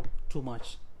country too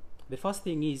much. The first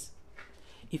thing is,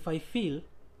 if I feel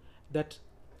that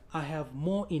I have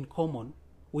more in common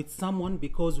with someone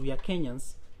because we are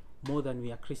Kenyans more than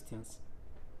we are Christians,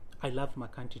 I love my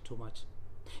country too much.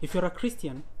 If you're a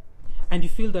Christian and you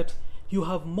feel that you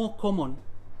have more common,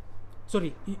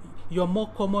 you're more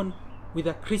common with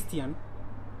a Christian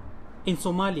in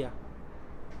Somalia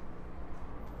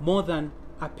more than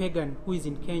a pagan who is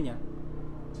in Kenya,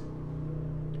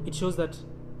 it shows that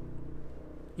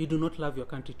you do not love your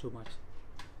country too much.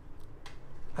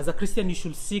 As a Christian, you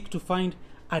should seek to find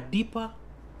a deeper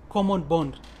common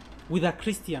bond with a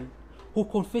Christian who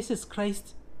confesses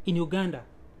Christ in Uganda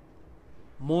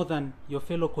more than your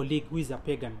fellow colleague who is a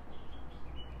pagan.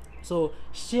 So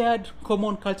shared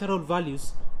common cultural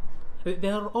values, they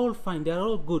are all fine, they are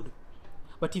all good.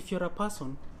 But if you're a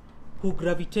person who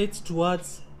gravitates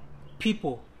towards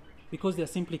people because they are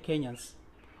simply Kenyans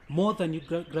more than you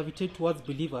gravitate towards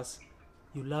believers,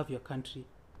 you love your country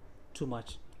too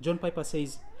much. John Piper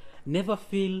says, never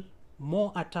feel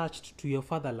more attached to your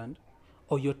fatherland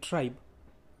or your tribe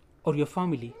or your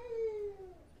family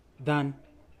than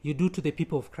you do to the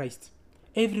people of Christ.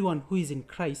 Everyone who is in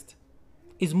Christ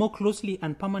is more closely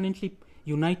and permanently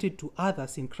united to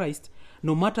others in Christ,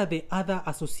 no matter the other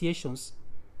associations,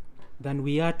 than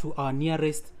we are to our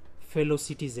nearest fellow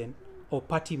citizen or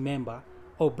party member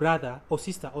or brother or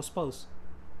sister or spouse.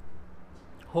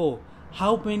 Oh,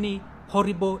 how many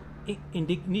horrible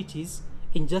indignities,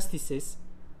 injustices,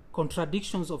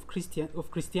 contradictions of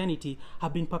Christianity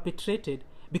have been perpetrated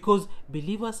because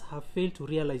believers have failed to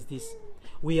realize this.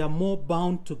 We are more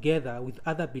bound together with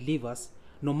other believers,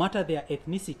 no matter their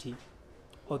ethnicity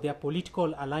or their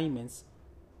political alignments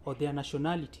or their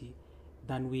nationality,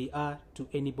 than we are to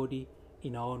anybody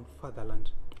in our own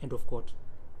fatherland. End of quote.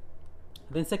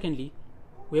 Then secondly,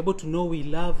 we're able to know we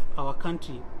love our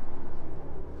country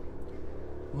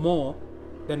more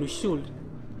than we should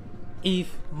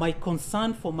if my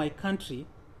concern for my country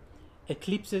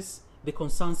eclipses the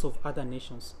concerns of other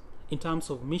nations in terms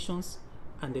of missions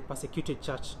and the persecuted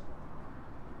church.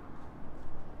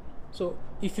 So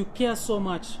if you care so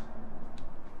much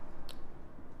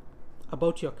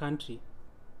about your country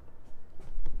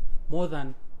more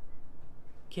than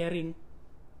caring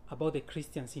about the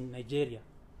Christians in Nigeria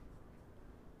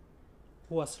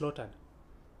who are slaughtered,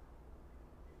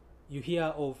 you hear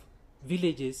of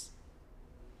villages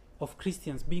of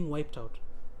Christians being wiped out.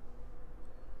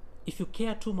 If you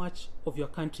care too much of your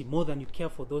country more than you care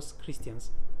for those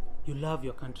Christians, you love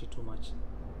your country too much.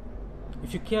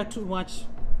 If you care too much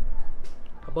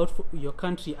about your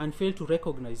country and fail to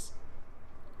recognize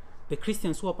the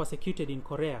Christians who are persecuted in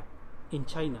Korea, in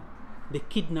China, the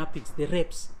kidnappings, the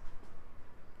rapes,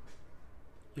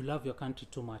 you love your country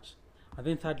too much. And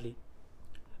then thirdly,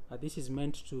 this is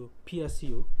meant to pierce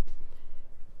you.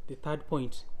 The third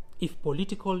point, if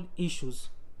political issues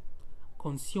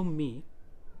consume me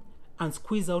and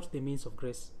squeeze out the means of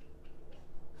grace.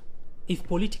 If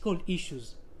political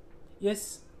issues,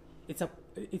 yes, it's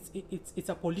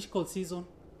a political season,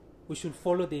 we should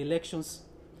follow the elections,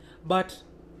 but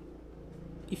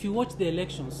if you watch the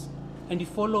elections and you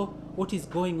follow what is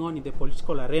going on in the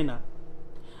political arena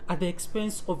at the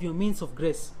expense of your means of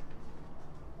grace,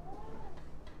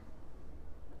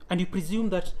 and you presume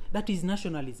that that is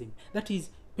nationalism, that is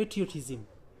patriotism,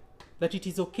 that it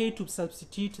is okay to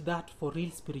substitute that for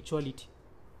real spirituality.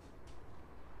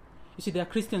 You see, there are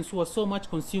Christians who are so much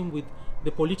consumed with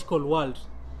the political world,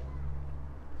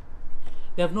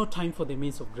 they have no time for the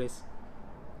means of grace.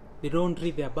 They don't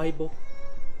read their Bible.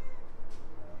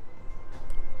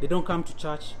 They don't come to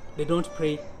church. They don't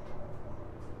pray.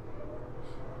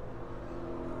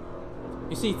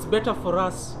 You see, it's better for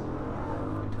us,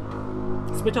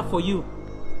 it's better for you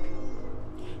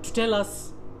to tell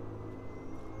us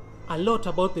a lot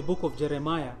about the book of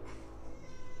Jeremiah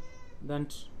than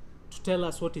to tell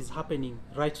us what is happening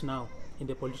right now in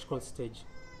the political stage.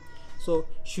 So,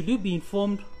 should you be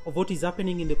informed of what is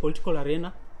happening in the political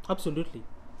arena? Absolutely.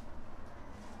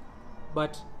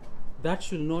 But that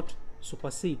should not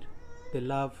supersede the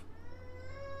love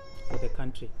for the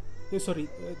country.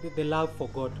 The love for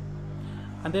God.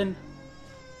 And then,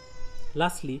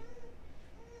 lastly,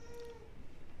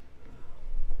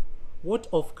 what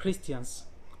of Christians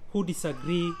who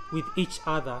disagree with each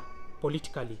other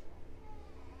politically?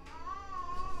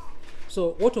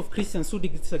 So, what of Christians who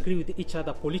disagree with each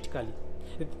other politically?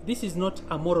 This is not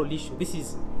a moral issue. This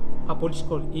is a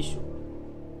political issue.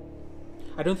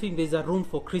 I don't think there's a room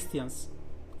for Christians,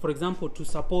 for example, to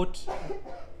support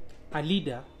a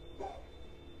leader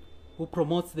who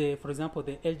promotes for example,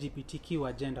 the LGBTQ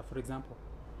agenda, for example.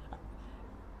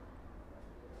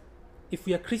 If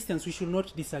we are Christians, we should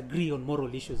not disagree on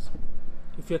moral issues.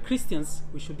 If we are Christians,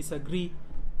 we should disagree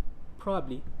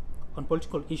probably on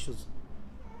political issues.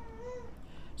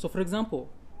 So, for example,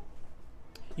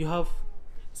 you have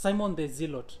Simon the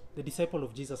Zealot, the disciple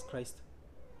of Jesus Christ.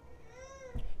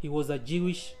 He was a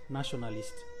Jewish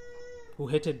nationalist who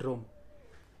hated Rome.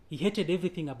 He hated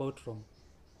everything about Rome.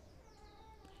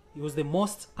 He was the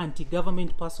most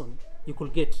anti-government person you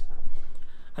could get.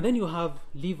 And then you have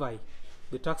Levi,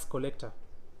 the tax collector.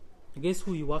 Guess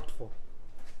who he worked for?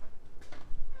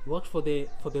 He worked for the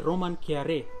Roman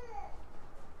Curia.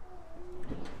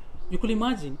 You could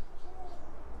imagine,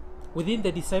 within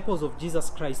the disciples of Jesus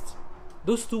Christ,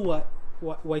 those two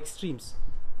were extremes.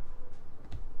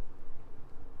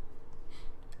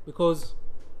 Because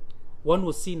one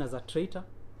was seen as a traitor,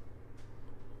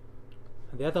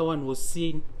 and the other one was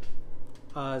seen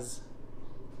as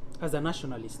a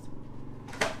nationalist.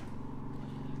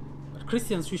 But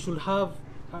Christians, we should have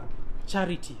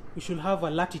charity. We should have a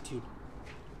latitude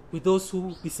with those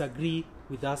who disagree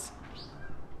with us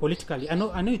politically. I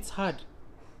know it's hard,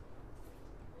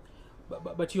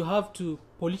 but you have to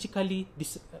politically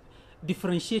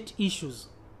differentiate issues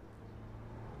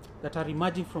that are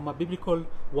emerging from a biblical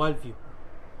worldview.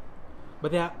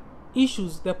 But there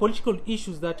are political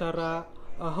issues that are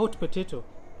a hot potato,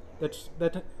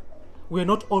 that we are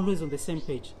not always on the same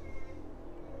page.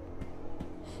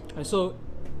 And so,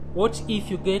 what if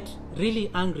you get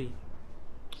really angry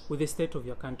with the state of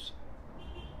your country?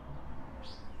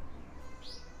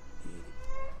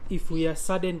 If we are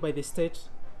saddened by the state,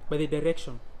 by the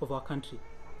direction of our country,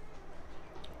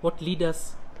 what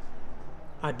leaders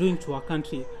are doing to our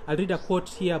country. I'll read a quote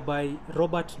here by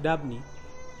Robert Dabney.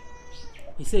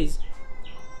 He says,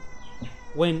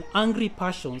 "When angry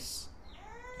passions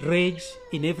rage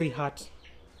in every heart,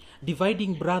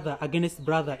 dividing brother against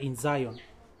brother in Zion,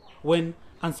 when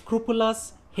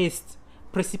unscrupulous haste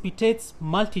precipitates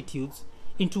multitudes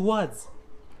into words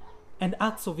and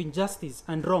acts of injustice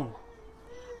and wrong,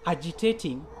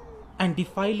 agitating and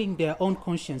defiling their own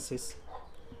consciences,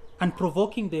 and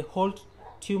provoking the whole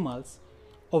tumults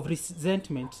of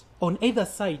resentment on either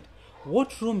side,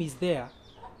 what room is there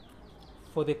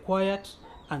for the quiet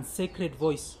and sacred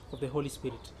voice of the Holy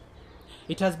Spirit?"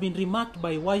 It has been remarked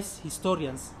by wise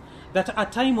historians that a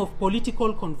time of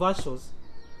political convulsions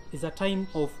is a time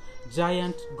of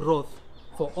giant growth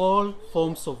for all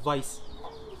forms of vice.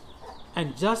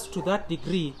 And just to that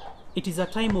degree, it is a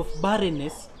time of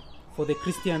barrenness for the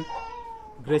Christian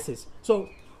graces. So,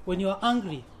 when you are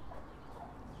angry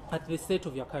at the state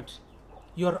of your country,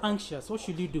 you are anxious, what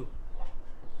should you do?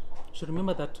 You should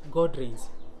remember that God reigns.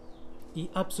 He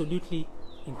absolutely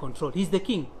in control. He's the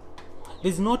king.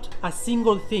 There's not a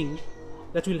single thing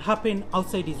that will happen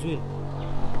outside his will.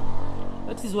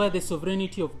 That is why the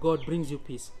sovereignty of God brings you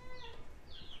peace.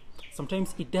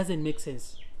 Sometimes it doesn't make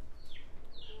sense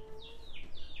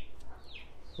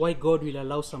why God will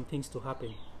allow some things to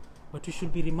happen. But we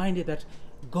should be reminded that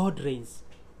God reigns.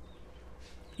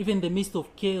 Even in the midst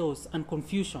of chaos and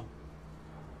confusion,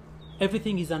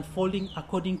 everything is unfolding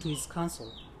according to his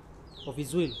counsel of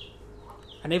his will.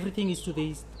 And everything is to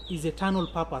his eternal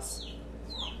purpose.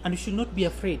 And you should not be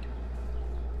afraid.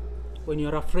 When you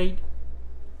are afraid,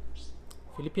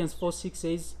 Philippians 4:6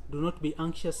 says, "Do not be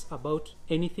anxious about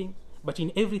anything, but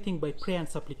in everything by prayer and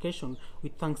supplication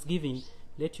with thanksgiving,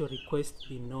 let your request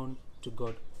be known to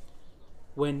God."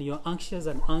 When you're anxious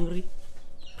and angry,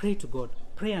 pray to God.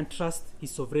 Pray and trust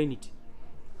his sovereignty.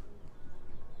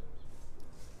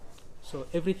 So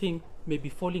everything may be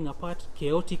falling apart,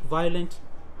 chaotic, violent,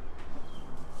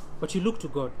 but you look to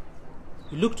God.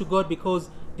 You look to God because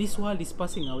this world is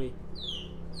passing away.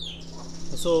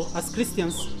 And so as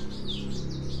Christians,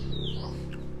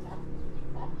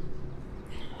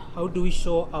 how do we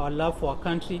show our love for our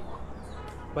country?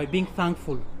 By being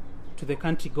thankful to the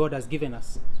country God has given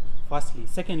us, firstly.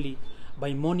 Secondly,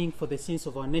 by mourning for the sins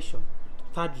of our nation.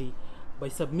 Thirdly, by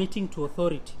submitting to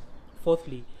authority.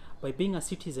 Fourthly, by being a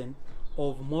citizen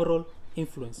of moral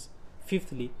influence.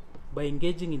 Fifthly, by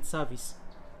engaging in service.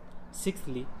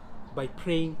 Sixthly, by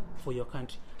praying for your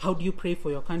country. How do you pray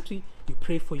for your country? You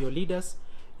pray for your leaders.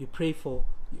 You pray for,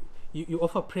 you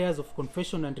offer prayers of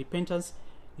confession and repentance.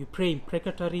 You pray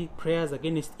imprecatory prayers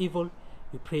against evil.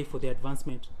 You pray for the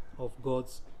advancement of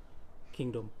God's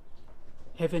kingdom.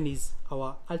 Heaven is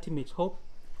our ultimate hope,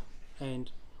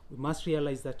 and we must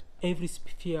realize that every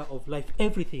sphere of life,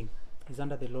 everything is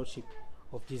under the lordship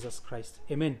of Jesus Christ.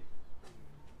 Amen.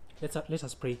 Let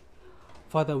us pray.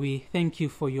 Father, we thank you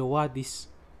for your word this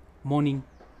morning.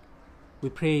 We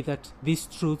pray that these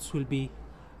truths will be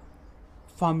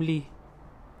firmly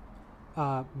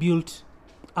built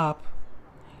up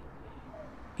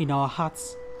in our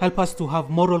hearts. Help us to have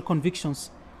moral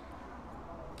convictions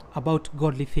about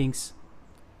godly things.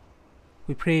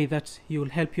 We pray that you will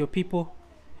help your people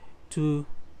to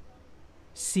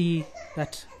see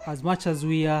that as much as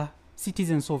we are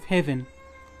citizens of heaven,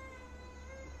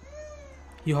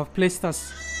 you have placed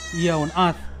us here on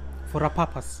earth for a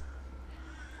purpose.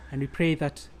 And we pray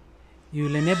that you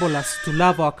will enable us to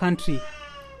love our country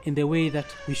in the way that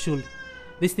we should.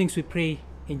 These things we pray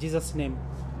in Jesus' name.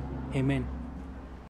 Amen.